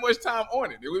spend that much time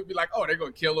on it. It would be like, they're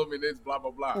gonna kill him and it's blah blah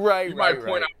blah. Right. You might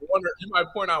point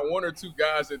out one or two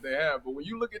guys that they have, but when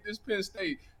you look at this Penn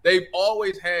State, they've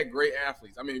always had great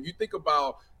athletes. I mean, if you think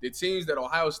about the teams that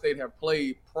Ohio State have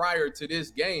played prior to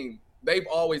this game, they've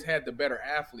always had the better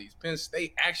athletes. Penn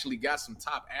State actually got some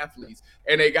top athletes,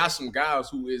 and they got some guys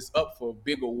who is up for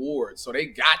big awards. So they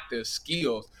got the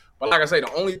skills. But like I say,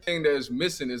 the only thing that is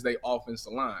missing is their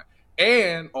offensive line.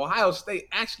 And Ohio State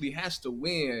actually has to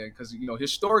win because,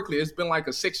 historically it's been like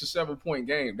a 6 or 7 point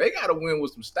game. They got to win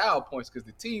with some style points because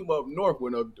the team up north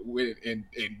went up with and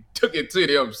took it to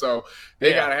them. So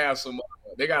they got to have some.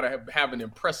 They got to have an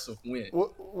impressive win.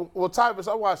 Well, Tybus,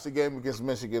 I watched the game against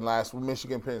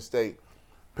Michigan Penn State.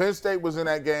 Penn State was in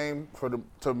that game for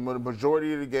the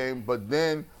majority of the game, but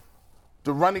then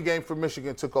the running game for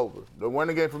Michigan took over.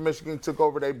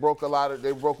 They broke a lot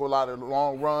of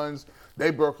long runs. They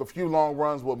broke a few long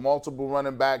runs with multiple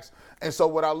running backs. And so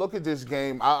when I look at this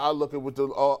game, I look at what the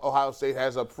Ohio State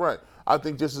has up front. I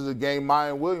think this is a game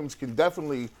Mayan Williams can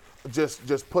definitely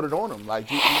just put it on him. Like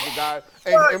he's a guy.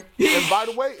 And by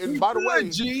the way,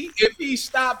 G, if he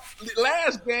stopped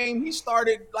last game, he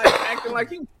started like acting like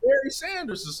he was Barry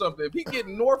Sanders or something. If he get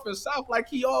north and south like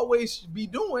he always be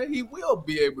doing, he will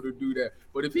be able to do that.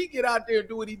 But if he get out there and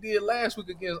do what he did last week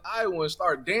against Iowa and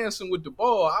start dancing with the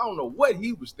ball, I don't know what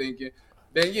he was thinking.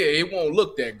 Then yeah, it won't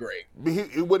look that great.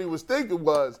 What he was thinking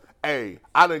was, hey,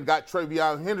 I done got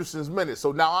Travion Henderson's minutes,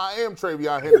 so now I am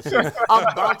Travion Henderson.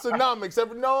 I'm bouncing nomics.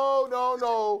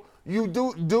 No. You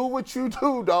do what you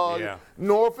do, dog. Yeah.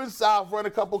 North and South, run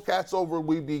a couple cats over,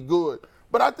 we be good.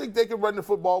 But I think they can run the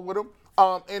football with him.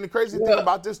 And the crazy thing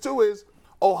about this, too, is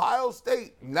Ohio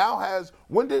State now has –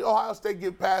 when did Ohio State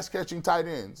get pass-catching tight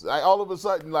ends? Like, all of a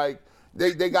sudden, like –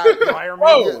 They got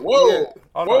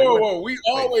whoa. We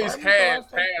always had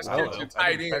pass catching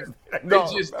tight ends. They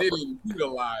just didn't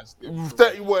utilize them.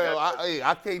 Well,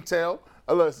 I can't tell.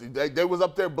 Listen, they was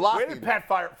up there blocking. Where did Pat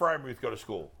Fryermuth go to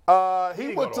school?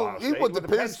 He went to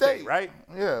Penn State, right?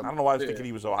 Yeah. I don't know why I was thinking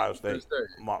he was Ohio State.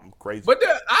 I'm crazy. But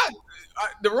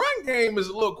the run game is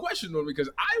a little questionable because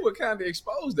Iowa kind of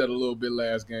exposed that a little bit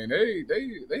last game.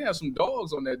 They have some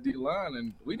dogs on that D line,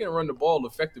 and we didn't run the ball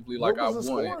effectively like I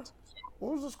wanted.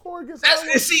 What was the score against Iowa?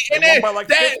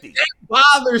 That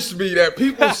bothers me that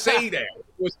people say that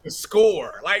was the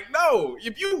score. Like, no,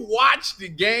 if you watch the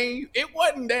game, it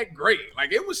wasn't that great.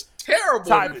 Like, it was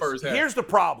terrible in the first half. Here's the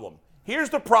problem.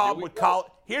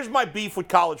 Here's my beef with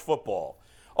college football.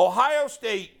 Ohio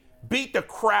State beat the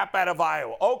crap out of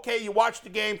Iowa. Okay, you watched the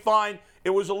game, fine.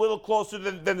 It was a little closer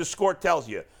than the score tells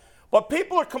you. But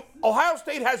Ohio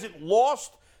State hasn't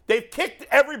lost. They've kicked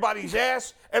everybody's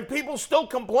ass, and people still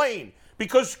complain.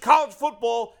 Because college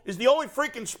football is the only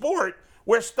freaking sport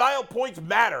where style points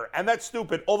matter, and that's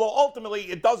stupid. Although ultimately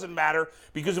it doesn't matter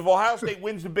because if Ohio State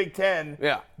wins the Big Ten,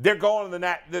 they're going to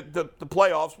the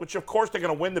playoffs, which of course they're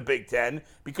going to win the Big Ten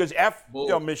because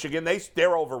Michigan,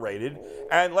 they're overrated.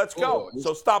 And let's go.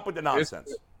 So stop with the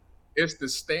nonsense. It's the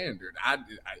standard.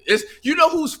 It's you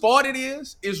know whose fault it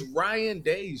is? It's Ryan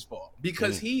Day's fault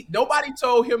because nobody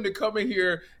told him to come in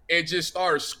here and just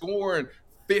start scoring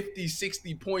 50,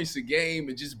 60 points a game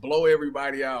and just blow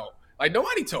everybody out. Like,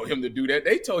 nobody told him to do that.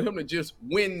 They told him to just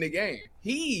win the game.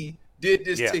 He did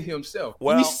this to himself.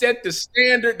 Well, he set the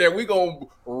standard that we're going to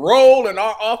roll and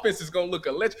our offense is going to look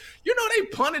electric. You know, they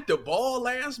punted the ball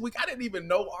last week. I didn't even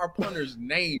know our punter's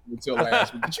name until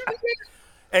last week. Did you know that?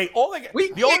 Hey, we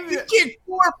kicked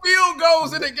 4 field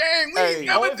goals in the game.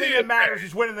 The only thing that matters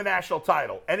is winning the national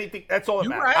title. That's all that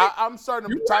matters. Right. I'm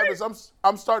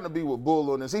starting to be with Bull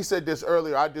on this. He said this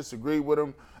earlier. I disagree with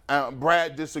him.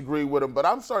 Brad disagreed with him, but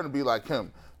I'm starting to be like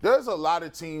him. There's a lot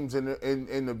of teams in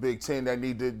the Big Ten that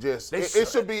need to just. It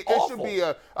should be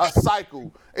a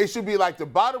cycle. It should be like the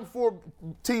bottom 4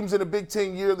 teams in the Big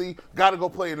Ten yearly got to go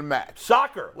play in the MAC.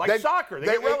 Soccer, they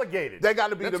get relegated. They got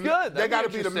to be They got to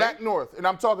be the MAC North, and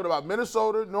I'm talking about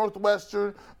Minnesota,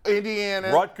 Northwestern, Indiana,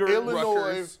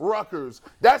 Illinois, Rutgers.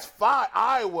 That's fine.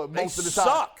 Iowa most of the time.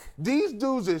 Suck. These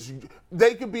dudes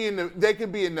they could be in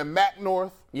the MAC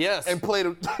North. Yes. And play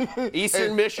the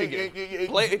Eastern Michigan.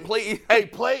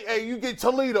 Hey, you get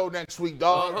Toledo next week,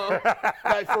 dog.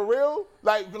 Like, for real?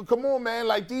 Like, come on, man.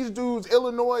 Like, these dudes,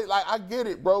 Illinois, like, I get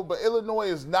it, bro, but Illinois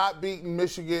is not beating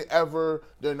Michigan ever.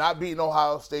 They're not beating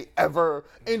Ohio State ever.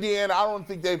 Indiana, I don't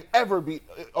think they've ever beat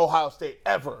Ohio State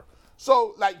ever.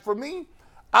 So, like, for me,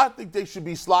 I think they should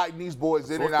be sliding these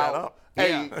boys in and out.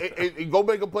 Hey, go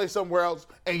make them play somewhere else,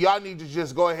 and y'all need to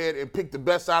just go ahead and pick the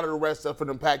best out of the rest of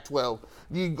them Pac-12.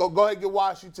 You go ahead and get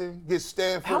Washington, get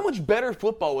Stanford. How much better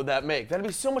football would that make? That'd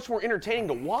be so much more entertaining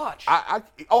to watch.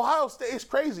 Ohio State is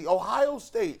crazy. Ohio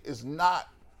State is not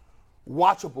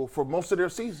watchable for most of their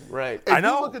season. Right. If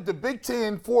you look at the Big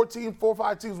Ten, 4 or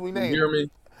 5 teams we named. You hear me?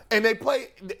 And they play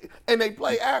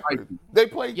Akron. They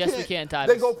play Yes, Kent. we can, Tyvus.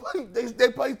 They go play. They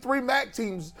play 3 MAC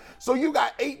teams. So you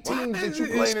got 8 teams that you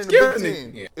playing in the Big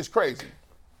Ten. Yeah. It's crazy.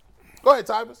 Go ahead,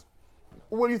 Tyvus.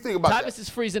 What do you think about that? Tyvus is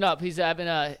freezing up. He's having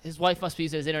his wife must be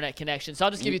using his internet connection. So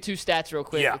I'll just give you 2 stats real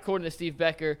quick. Yeah. According to Steve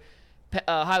Becker,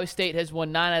 Ohio State has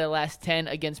won 9 out of the last 10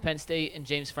 against Penn State, and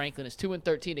James Franklin is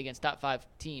 2-13 against top 5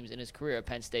 teams in his career at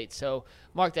Penn State. So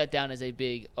mark that down as a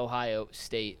big Ohio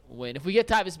State win. If we get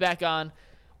Tyvus back on,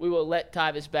 we will let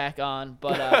Tyvus back on.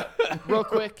 But real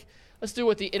quick, let's do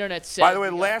what the internet said. By the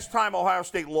way, last time Ohio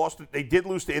State lost, they did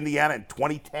lose to Indiana in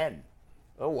 2010.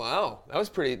 Oh, wow. That's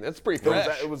pretty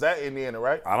fresh. It was at Indiana,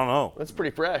 right? I don't know. That's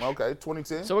pretty fresh. Okay,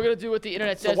 2010. So we're going to do what the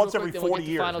internet says. once real every quick, then 40 we'll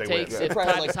get the final years they takes. win. If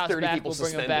Probably Tyvus like hops 30 back, people we'll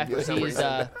bring him back. But suspended.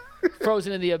 he is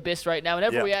frozen in the abyss right now.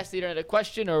 Whenever we ask the internet a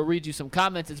question or read you some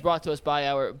comments, it's brought to us by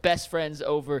our best friends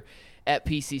over at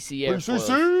PCC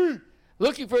Airfoil.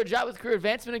 Looking for a job with career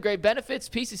advancement and great benefits?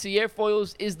 PCC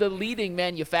Airfoils is the leading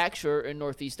manufacturer in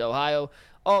Northeast Ohio.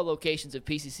 All locations of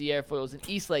PCC Airfoils in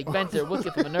Eastlake, Venter,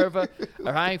 Wickliffe, and Minerva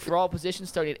are hiring for all positions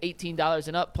starting at $18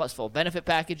 and up, plus full benefit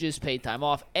packages, paid time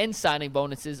off, and signing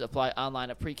bonuses. Apply online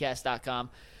at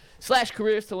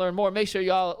precast.com/careers to learn more. Make sure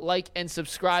y'all like and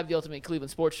subscribe to the Ultimate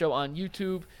Cleveland Sports Show on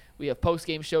YouTube. We have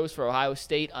post-game shows for Ohio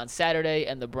State on Saturday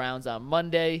and the Browns on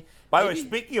Monday. By the way,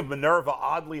 speaking of Minerva,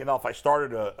 oddly enough, I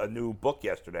started a new book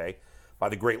yesterday by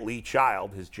the great Lee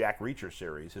Child, his Jack Reacher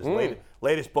series. His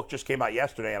latest book just came out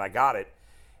yesterday, and I got it,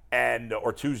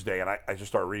 or Tuesday, and I just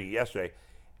started reading it yesterday.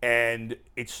 And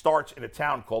it starts in a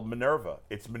town called Minerva.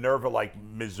 It's Minerva like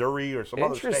Missouri or some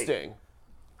other state. Interesting.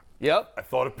 Yep. I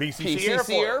thought of PCC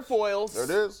Airfoils. There it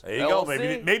is. There you go.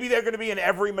 Maybe they're going to be in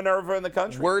every Minerva in the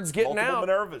country. Word's getting Multiple out.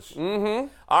 Minervas. Mm-hmm.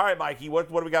 All right, Mikey, what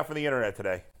do we got for the internet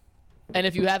today? And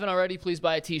if you haven't already, please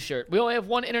buy a T-shirt. We only have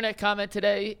one internet comment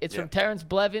today. It's from Terrence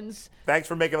Blevins. Thanks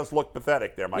for making us look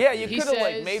pathetic there, Mikey. Yeah, you could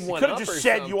have made one. You could have just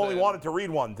said you only wanted to read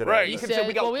one today. Right. He said,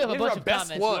 we have a bunch of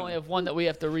comments. We only have one that we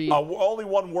have to read. Only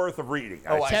one worth of reading.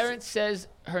 Terrence says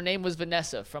her name was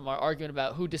Vanessa from our argument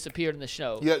about who disappeared in the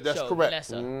show. Yeah, that's correct.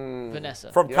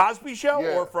 Vanessa. From Cosby Show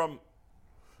or from...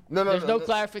 There's no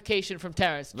clarification from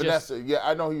Terrence. Vanessa,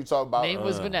 I know who you're talking about. Name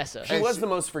was Vanessa. She was the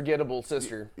most forgettable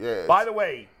sister. Yeah. By the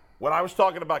way, when I was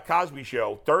talking about Cosby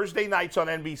Show, Thursday nights on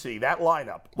NBC, that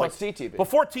lineup. Like CTV.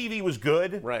 Before TV was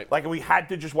good. Right. Like we had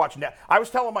to just watch. I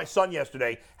was telling my son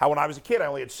yesterday how when I was a kid, I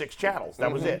only had 6 channels.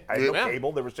 That was it. I had no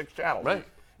cable. There were 6 channels. Right.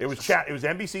 It was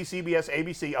NBC, CBS,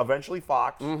 ABC, eventually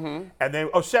Fox, and then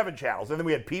 7 channels. And then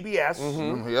we had PBS,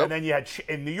 and then you had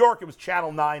in New York it was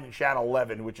Channel 9 and Channel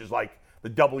 11, which is like the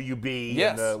WB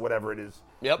and the whatever it is.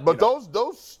 Yep. But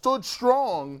those stood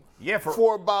strong. Yeah.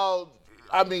 For about.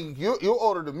 I mean, you're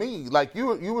older than me. Like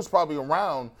you was probably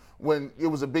around when it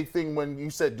was a big thing when you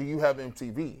said, "Do you have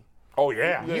MTV?" Oh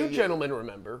yeah. You gentlemen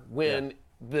remember when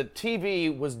the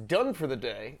TV was done for the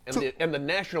day and the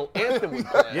national anthem would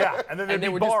play. Yeah, and then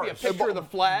there would just be a picture of the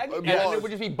flag, and then there would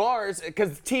just be bars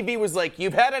because TV was like,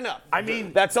 "You've had enough." I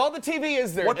mean, that's all the TV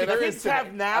is there. What the kids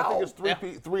have now, I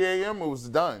think it's 3 a.m. It was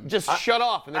done. Just shut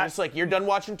off, and they're just like, "You're done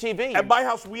watching TV." At my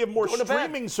house, we have more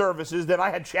streaming services than I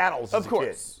had channels. Of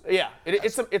course, yeah,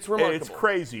 it's remarkable. It's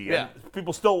crazy. Yeah, and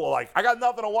people still were like, "I got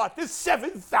nothing to watch." There's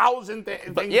 7,000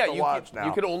 things to watch now.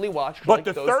 You could only watch. But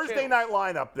the Thursday night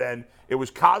lineup then. It was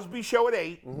Cosby Show at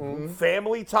 8,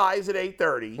 Family Ties at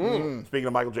 8:30. Speaking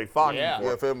of Michael J. Fox,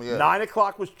 9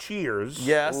 o'clock was Cheers.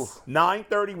 Yes.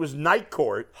 9:30 was Night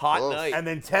Court. Hot night. And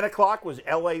then 10 o'clock was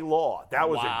L.A. Law. That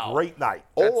was a great night.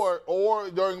 Or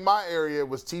during my area it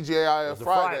was TGIF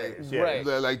Fridays. Right.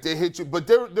 Like they hit you, but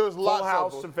there was lots Full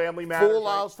House of and Family Matters. Full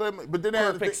House, Family, but then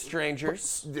Perfect Strangers.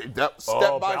 Step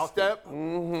by Step.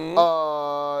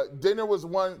 Then there was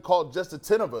one called Just the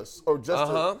 10 of Us, or just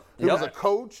he was a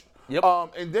coach. Yep.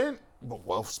 And then,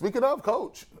 speaking of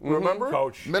Coach, remember?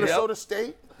 Coach. Minnesota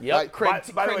State. Yep. Like, Craig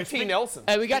T. Nelson.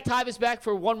 Hey, we got Tyvis back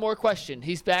for one more question.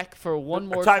 He's back for one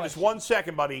more Tyvis, question. 1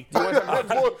 second, buddy.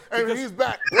 and he's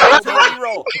back.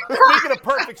 Speaking of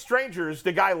Perfect Strangers,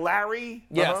 the guy Larry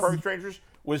from Perfect Strangers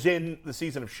was in the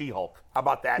season of She-Hulk. How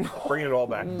about that? Bringing it all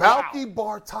back. Balky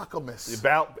Bartakamus.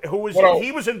 Who was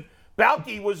he was in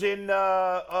Balky was in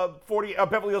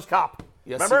Beverly Hills Cop.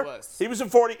 Yes, remember? he was. He was in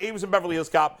 40. He was in Beverly Hills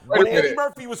Cop. When Eddie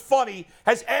Murphy was funny,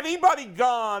 has anybody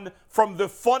gone from the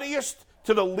funniest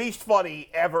to the least funny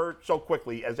ever so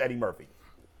quickly as Eddie Murphy?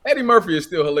 Eddie Murphy is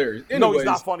still hilarious. Anyways, no, he's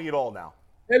not funny at all now.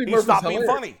 He stopped being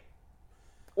funny.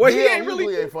 Well, he ain't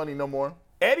really ain't funny no more.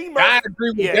 Eddie Murphy. I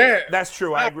agree with that. That's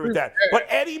true. I agree with that. But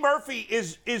Eddie Murphy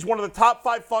is one of the top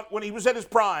 5 when he was at his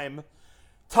prime,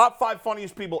 top 5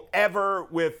 funniest people ever,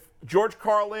 with George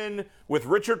Carlin, with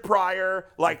Richard Pryor,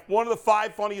 like one of the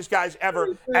 5 funniest guys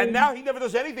ever. And now he never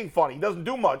does anything funny. He doesn't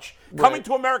do much. Coming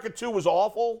to America 2 was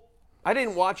awful. I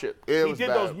didn't watch it. He did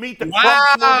those Meet the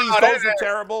Crunch movies. Those are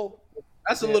terrible.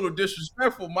 That's a little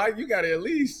disrespectful, Mike. You got to at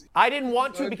least. I didn't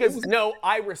want to because,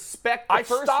 I respect the first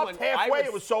one. I stopped halfway.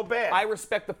 It was so bad. I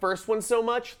respect the first one so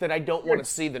much that I don't want to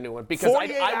see the new one because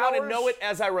I want to know it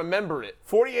as I remember it.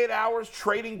 48 Hours,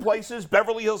 Trading Places,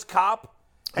 Beverly Hills Cop,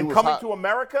 and Coming to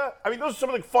America. I mean, those are some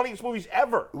of the funniest movies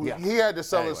ever. Yeah. He had to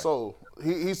sell his soul.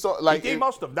 He saw like he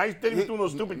must have. Now he didn't even doing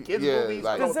those stupid kids movies.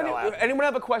 Like, does anyone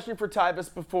have a question for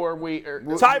Tyvis before we?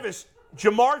 Tyvis,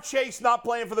 Jamar Chase not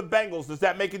playing for the Bengals. Does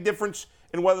that make a difference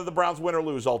in whether the Browns win or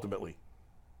lose ultimately?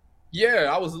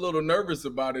 Yeah, I was a little nervous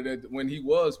about it when he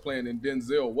was playing and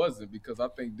Denzel wasn't, because I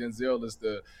think Denzel is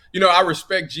I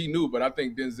respect G New, but I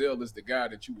think Denzel is the guy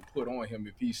that you would put on him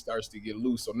if he starts to get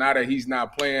loose. So now that he's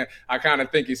not playing, I kind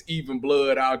of think it's even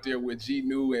blood out there with G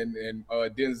New and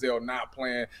Denzel not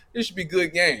playing. It should be a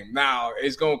good game. Now,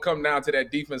 it's going to come down to that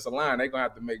defensive line. They're going to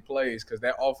have to make plays because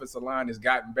that offensive line has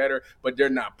gotten better, but they're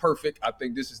not perfect. I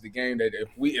think this is the game that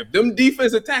if them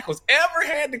defensive tackles ever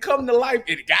had to come to life,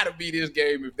 it got to be this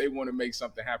game if they want to make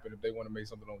something happen, if they want to make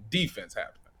something on defense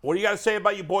happen. What do you got to say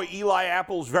about your boy Eli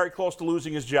Apple's very close to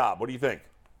losing his job? What do you think?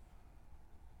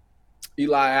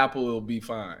 Eli Apple will be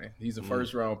fine. He's a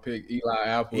first-round pick. Eli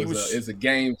Apple is a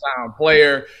game-time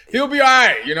player. He'll be all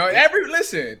right.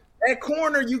 Listen, at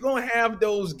corner, you're going to have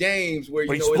those games where,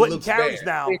 he's it splitting looks carries bad.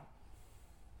 now.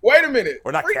 Wait a minute.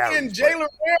 Or not carries.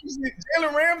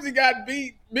 Jalen Ramsey got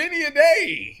beat many a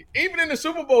day. Even in the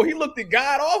Super Bowl, he looked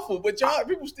god-awful, but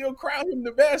people still crown him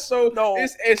the best. So it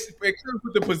comes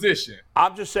with the position.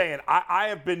 I'm just saying,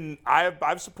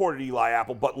 I've supported Eli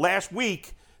Apple, but last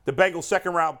week, the Bengals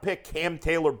second-round pick, Cam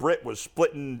Taylor-Britt, was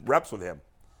splitting reps with him.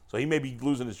 So he may be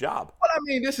losing his job. But,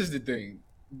 this is the thing.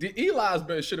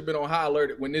 Eli should have been on high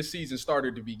alert when this season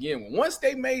started to begin with. Once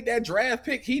they made that draft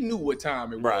pick, he knew what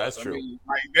time it was. Right, that's true.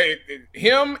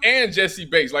 Him and Jesse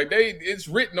Bates, it's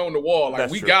written on the wall.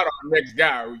 That's we true. got our next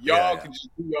guy. Y'all can just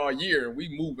do y'all year, and we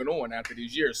moving on after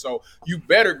this year. So you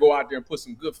better go out there and put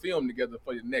some good film together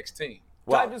for your next team.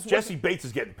 Well, Jesse Bates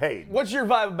is getting paid. What's your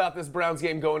vibe about this Browns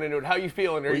game going into it? How you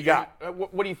feeling? What you got?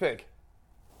 What do you think?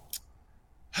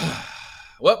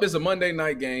 Well, it's a Monday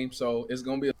night game, so it's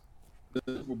going to be a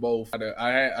Super Bowl.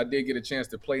 I did get a chance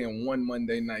to play in one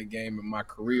Monday night game in my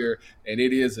career, and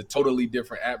it is a totally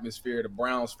different atmosphere. The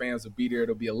Browns fans will be there.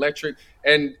 It'll be electric.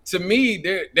 And to me,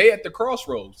 they at the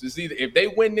crossroads. It's either if they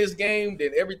win this game,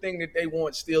 then everything that they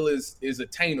want still is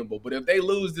attainable. But if they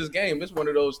lose this game, it's one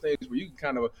of those things where you can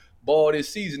kind of ball this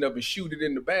season up and shoot it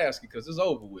in the basket because it's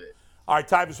over with. All right,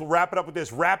 Tyvus, we'll wrap it up with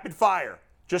this. Rapid fire.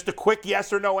 Just a quick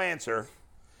yes or no answer.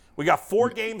 We got 4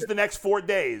 games the next 4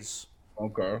 days.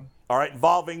 Okay. All right,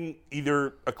 involving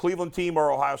either a Cleveland team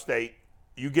or Ohio State.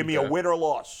 You give me a win or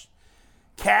loss.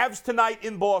 Cavs tonight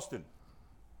in Boston.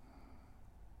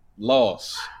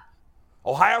 Loss.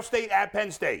 Ohio State at Penn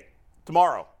State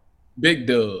tomorrow. Big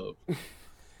dub.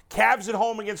 Cavs at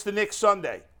home against the Knicks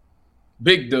Sunday.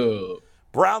 Big dub.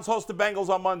 Browns host the Bengals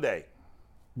on Monday.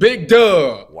 Big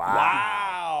dub.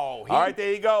 Wow. All right,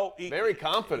 there you go. Very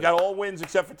confident. You got all wins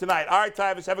except for tonight. All right,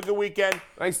 Tyvus, have a good weekend.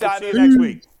 Thanks, We'll Tyvus. see you next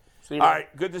week. See you, all man.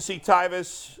 right, good to see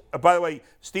Tyvus. By the way,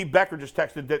 Steve Becker just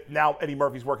texted that now Eddie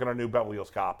Murphy's working on a new Beverly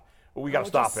Hills Cop. But we got to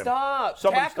stop him. Stop.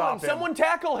 Somebody Tackle stop him. him. Someone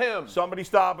tackle him. Somebody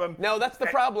stop him. No, that's the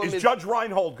problem. Is Judge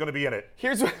Reinhold going to be in it?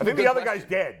 Here's I think the other guy's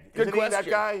dead. Good Isn't he question. that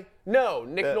guy? No,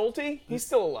 Nick Nolte. He's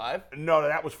still alive. No,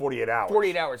 that was 48 Hours.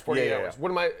 48 hours. 48 Yeah. hours.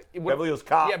 What am I? Beverly Hills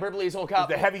Cop. Yeah, Beverly Hills Cop.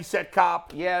 The heavy set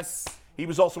cop. Yes. He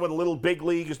was also in the Little Big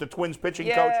League as the Twins pitching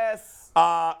coach. Yes.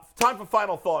 Time for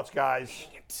final thoughts, guys.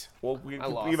 Dang it. Well, we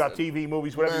can lost be about it. TV,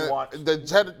 movies, whatever you want.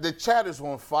 The chat is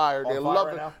on fire. On They're fire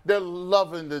loving. right now? They're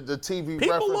loving the TV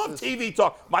People references. love TV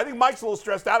talk. I think Mike's a little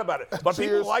stressed out about it, but people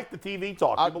Cheers. like the TV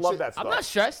talk. People love that stuff. I'm not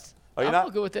stressed. Oh, you're I'm not?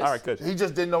 all good with this. All right, good. He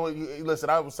just didn't know. Listen,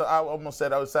 I almost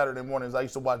said I was Saturday mornings. I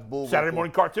used to watch Bull. Saturday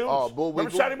morning cartoons. Oh, Bull Remember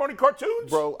Weekly? Saturday morning cartoons?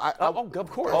 Bro, Of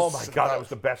course. Oh my God, that was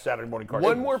the best Saturday morning cartoon.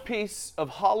 One more piece of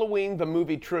Halloween the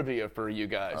movie trivia for you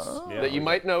guys that you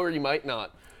might know or you might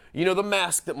not. You know the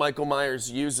mask that Michael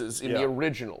Myers uses in the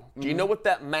original. Do you know what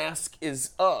that mask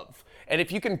is of? And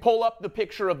if you can pull up the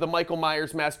picture of the Michael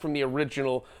Myers mask from the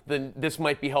original, then this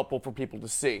might be helpful for people to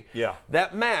see. Yeah.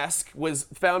 That mask was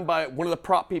found by one of the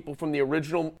prop people from the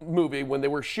original movie when they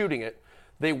were shooting it.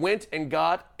 They went and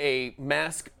got a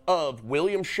mask of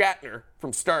William Shatner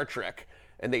from Star Trek,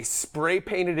 and they spray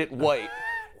painted it white.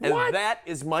 And that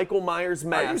is Michael Myers'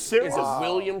 mask. serious? Is a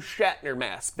William Shatner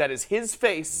mask. That is his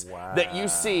face that you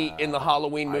see in the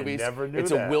Halloween movies. I never knew it's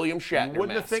that. a William Shatner You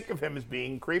wouldn't mask. think of him as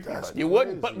being creepy. But You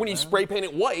wouldn't, but when you spray paint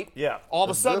it white, all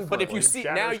of a sudden, but if you William see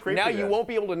Shatner's creepy now you then. won't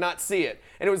be able to not see it.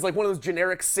 And it was like one of those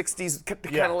generic 60s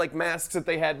kind of like masks that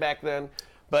they had back then.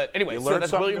 But anyway, You so learn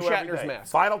that's something William new every Shatner's day.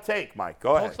 mask. Final take, Mike.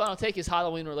 Go ahead. Folks' final take is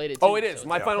Halloween related. Oh, too, it is. so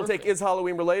My it's final perfect. take is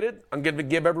Halloween related. I'm going to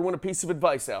give everyone a piece of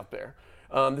advice out there.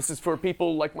 This is for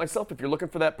people like myself, if you're looking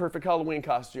for that perfect Halloween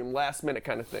costume, last minute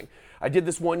kind of thing. I did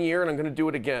this one year and I'm going to do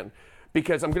it again.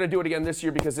 Because I'm going to do it again this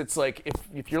year because it's like,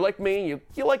 if you're like me,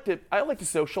 I like to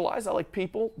socialize, I like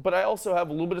people, but I also have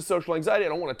a little bit of social anxiety. I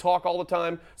don't want to talk all the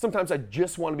time. Sometimes I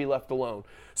just want to be left alone.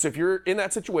 So if you're in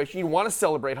that situation, you want to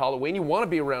celebrate Halloween, you want to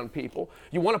be around people,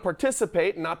 you want to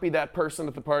participate and not be that person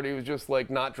at the party who's just like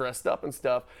not dressed up and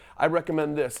stuff, I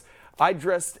recommend this. I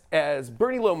dressed as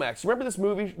Bernie Lomax. Remember this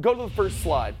movie? Go to the first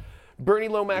slide. Bernie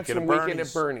Lomax from Weekend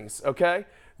at Bernie's, okay?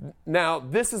 Now,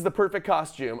 this is the perfect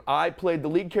costume. I played the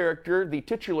lead character, the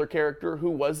titular character, who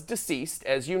was deceased,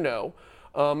 as you know.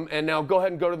 And now go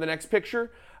ahead and go to the next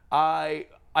picture. I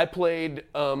played,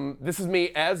 this is me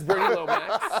as Bernie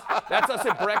Lomax. That's us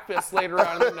at breakfast later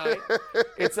on in the night.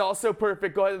 It's also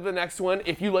perfect. Go ahead to the next one.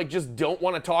 If you just don't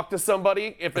want to talk to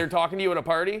somebody, if they're talking to you at a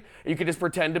party, you can just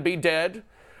pretend to be dead.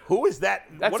 Who is that?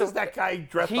 What is that guy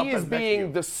dressed up as? He is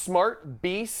being the smart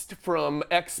beast from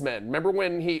X-Men. Remember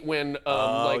when he's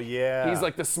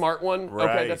like the smart one? Right.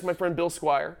 Okay, that's my friend Bill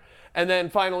Squire. And then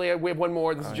finally, we have one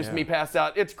more. This is just me passed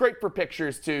out. It's great for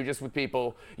pictures, too, just with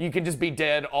people. You can just be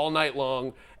dead all night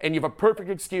long, and you have a perfect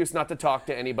excuse not to talk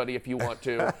to anybody if you want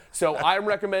to. So I'm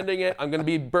recommending it. I'm going to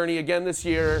be Bernie again this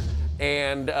year.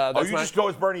 And you just go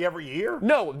as Bernie every year?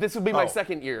 No, this will be my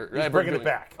second year. He's bringing it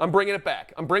back. I'm bringing it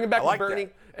back. I'm bringing back like Bernie.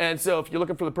 That. And so if you're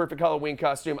looking for the perfect Halloween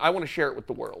costume, I want to share it with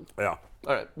the world. Yeah.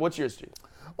 All right. What's yours, G?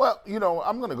 Well,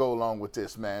 I'm going to go along with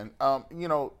this, man.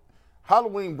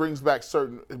 Halloween brings back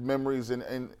certain memories,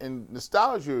 and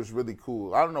nostalgia is really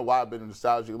cool. I don't know why I've been a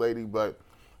nostalgia lady, but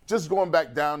just going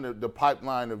back down the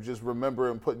pipeline of just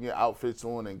remembering putting your outfits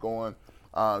on and going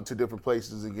to different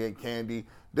places and getting candy.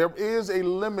 There is a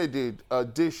limited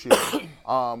edition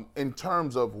in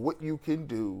terms of what you can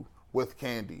do with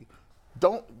candy.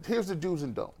 Here's the do's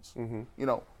and don'ts.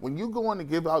 Mm-hmm. When you go in to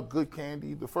give out good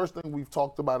candy, the first thing we've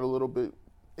talked about a little bit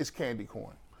is candy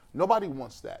corn. Nobody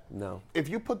wants that. No. If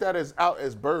you put that out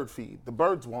as bird feed, the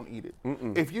birds won't eat it.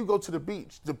 Mm-mm. If you go to the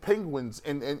beach, the penguins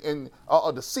and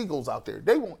the seagulls out there,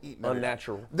 they won't eat none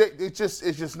Unnatural. of that. It's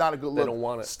just not a good look. They don't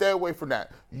want it. Stay away from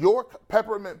that. York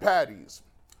peppermint patties.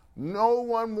 No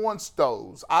one wants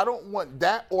those. I don't want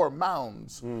that or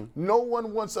mounds. No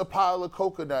one wants a pile of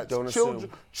coconuts. Don't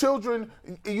Children,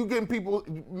 you getting people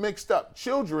mixed up.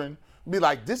 Children be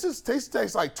like,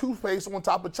 tastes like toothpaste on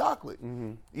top of chocolate.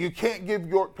 Mm-hmm. You can't give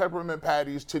York peppermint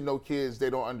patties to no kids. They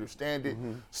don't understand it.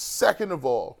 Mm-hmm. Second of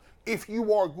all, if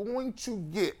you are going to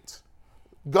get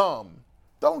gum,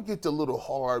 don't get the little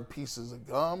hard pieces of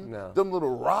gum. No. Them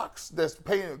little rocks that's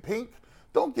painted pink.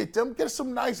 Don't get them. Get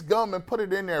some nice gum and put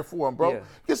it in there for them, bro. Yeah.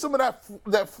 Get some of that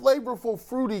flavorful,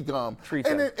 fruity gum. Treat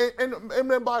them.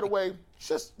 And then, by the way,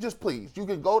 just please, you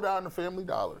can go down to Family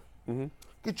Dollar. Mm-hmm.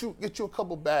 Get you a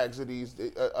couple bags of these,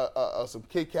 some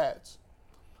Kit Kats,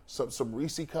 some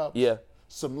Reese cups,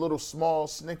 some little small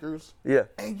Snickers,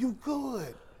 and you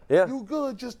good. Yeah, you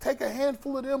good. Just take a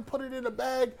handful of them, put it in a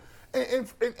bag, and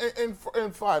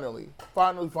finally,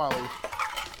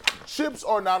 chips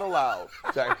are not allowed.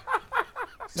 Sorry.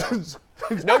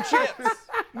 No chips.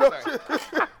 No chips.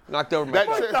 Knocked over my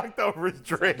chair. Knocked over his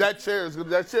drink. That chair,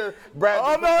 Brad.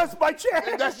 Oh no, that's my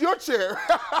chair. That's your chair.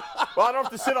 Well, I don't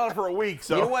have to sit on it for a week,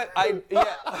 so. You know what?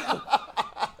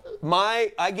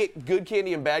 I get good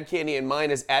candy and bad candy, and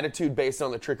mine is attitude based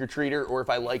on the trick-or-treater or if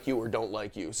I like you or don't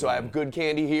like you. So I have good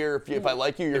candy here. If I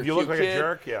like you, you're a cute look like kid. A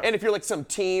jerk, yeah. And if you're like some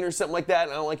teen or something like that,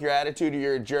 and I don't like your attitude or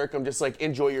you're a jerk, I'm just like,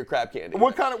 enjoy your crab candy.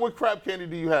 What crab candy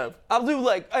do you have? I'll do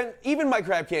even my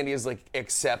crab candy is like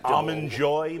acceptable. Almond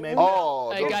Joy, maybe?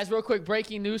 Oh. Hey guys, real quick,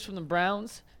 breaking news from the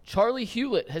Browns. Charlie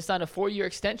Hewlett has signed a 4-year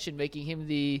extension, making him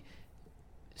the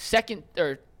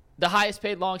the highest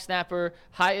paid long snapper,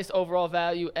 highest overall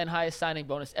value, and highest signing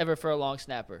bonus ever for a long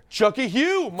snapper. Chucky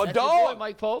Hugh, my That's dog. Your boy,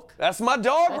 Mike Polk. That's my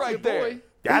dog That's right your there. boy.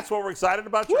 That's what we're excited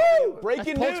about. Woo!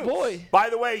 Breaking That's news. Polk's boy.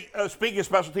 By the way, speaking of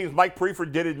special teams, Mike Prefer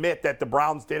did admit that the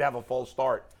Browns did have a false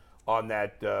start on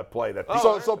that play.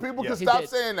 So people can stop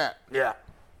saying that. Yeah.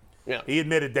 Yeah. He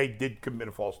admitted they did commit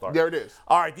a false start. There it is.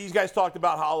 All right, these guys talked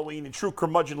about Halloween in true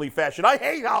curmudgeonly fashion. I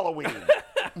hate Halloween.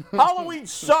 Halloween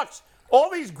sucks. All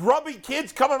these grubby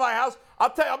kids come in my house.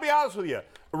 I'll be honest with you.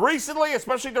 Recently,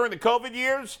 especially during the COVID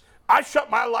years, I shut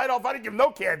my light off. I didn't give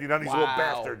no candy to these little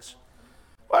bastards.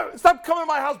 Well, stop coming to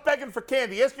my house begging for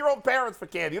candy. Ask your own parents for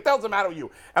candy. What the hell's the matter with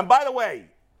you? And by the way,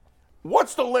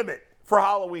 what's the limit for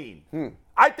Halloween?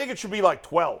 I think it should be like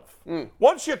 12.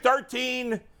 Once you're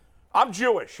 13, I'm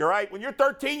Jewish, all right? When you're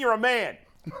 13, you're a man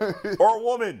or a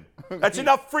woman. That's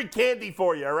enough free candy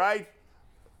for you, all right?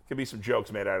 Could be some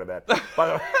jokes made out of that. By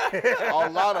the way. A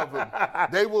lot of them.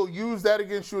 They will use that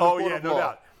against you in the court of law. No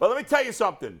doubt. But let me tell you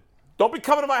something. Don't be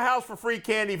coming to my house for free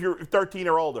candy if you're 13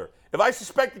 or older. If I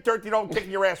suspect you're 13, I'm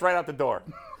kicking your ass right out the door.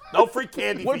 No free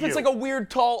candy What for if it's you. like a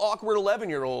weird, tall, awkward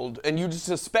 11-year-old and you just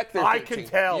suspect they're 13? I can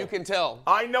tell. You can tell.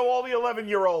 I know all the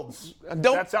 11-year-olds.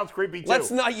 That sounds creepy, too.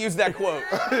 Let's not use that quote.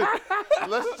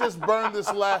 Let's just burn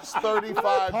this last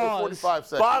 35 to 45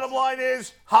 seconds. Bottom line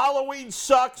is, Halloween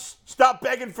sucks. Stop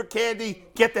begging for candy.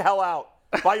 Get the hell out.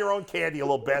 Buy your own candy, you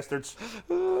little bastards.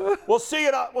 We'll see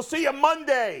you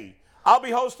Monday. I'll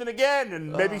be hosting again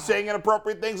and maybe saying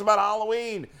inappropriate things about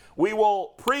Halloween. We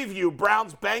will preview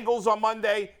Browns-Bengals on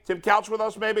Monday. Tim Couch with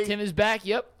us, maybe? Tim is back,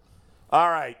 yep. All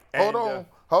right.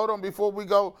 Hold on, before we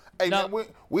go. Hey, man,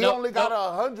 we only got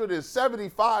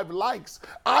 175 likes.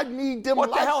 I need them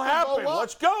likes to go up. What the hell happened?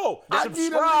 Let's go.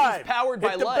 Subscribe. Powered by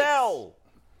Hit the likes. bell.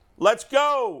 Let's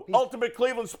go. Ultimate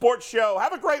Cleveland Sports Show.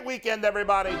 Have a great weekend,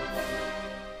 everybody.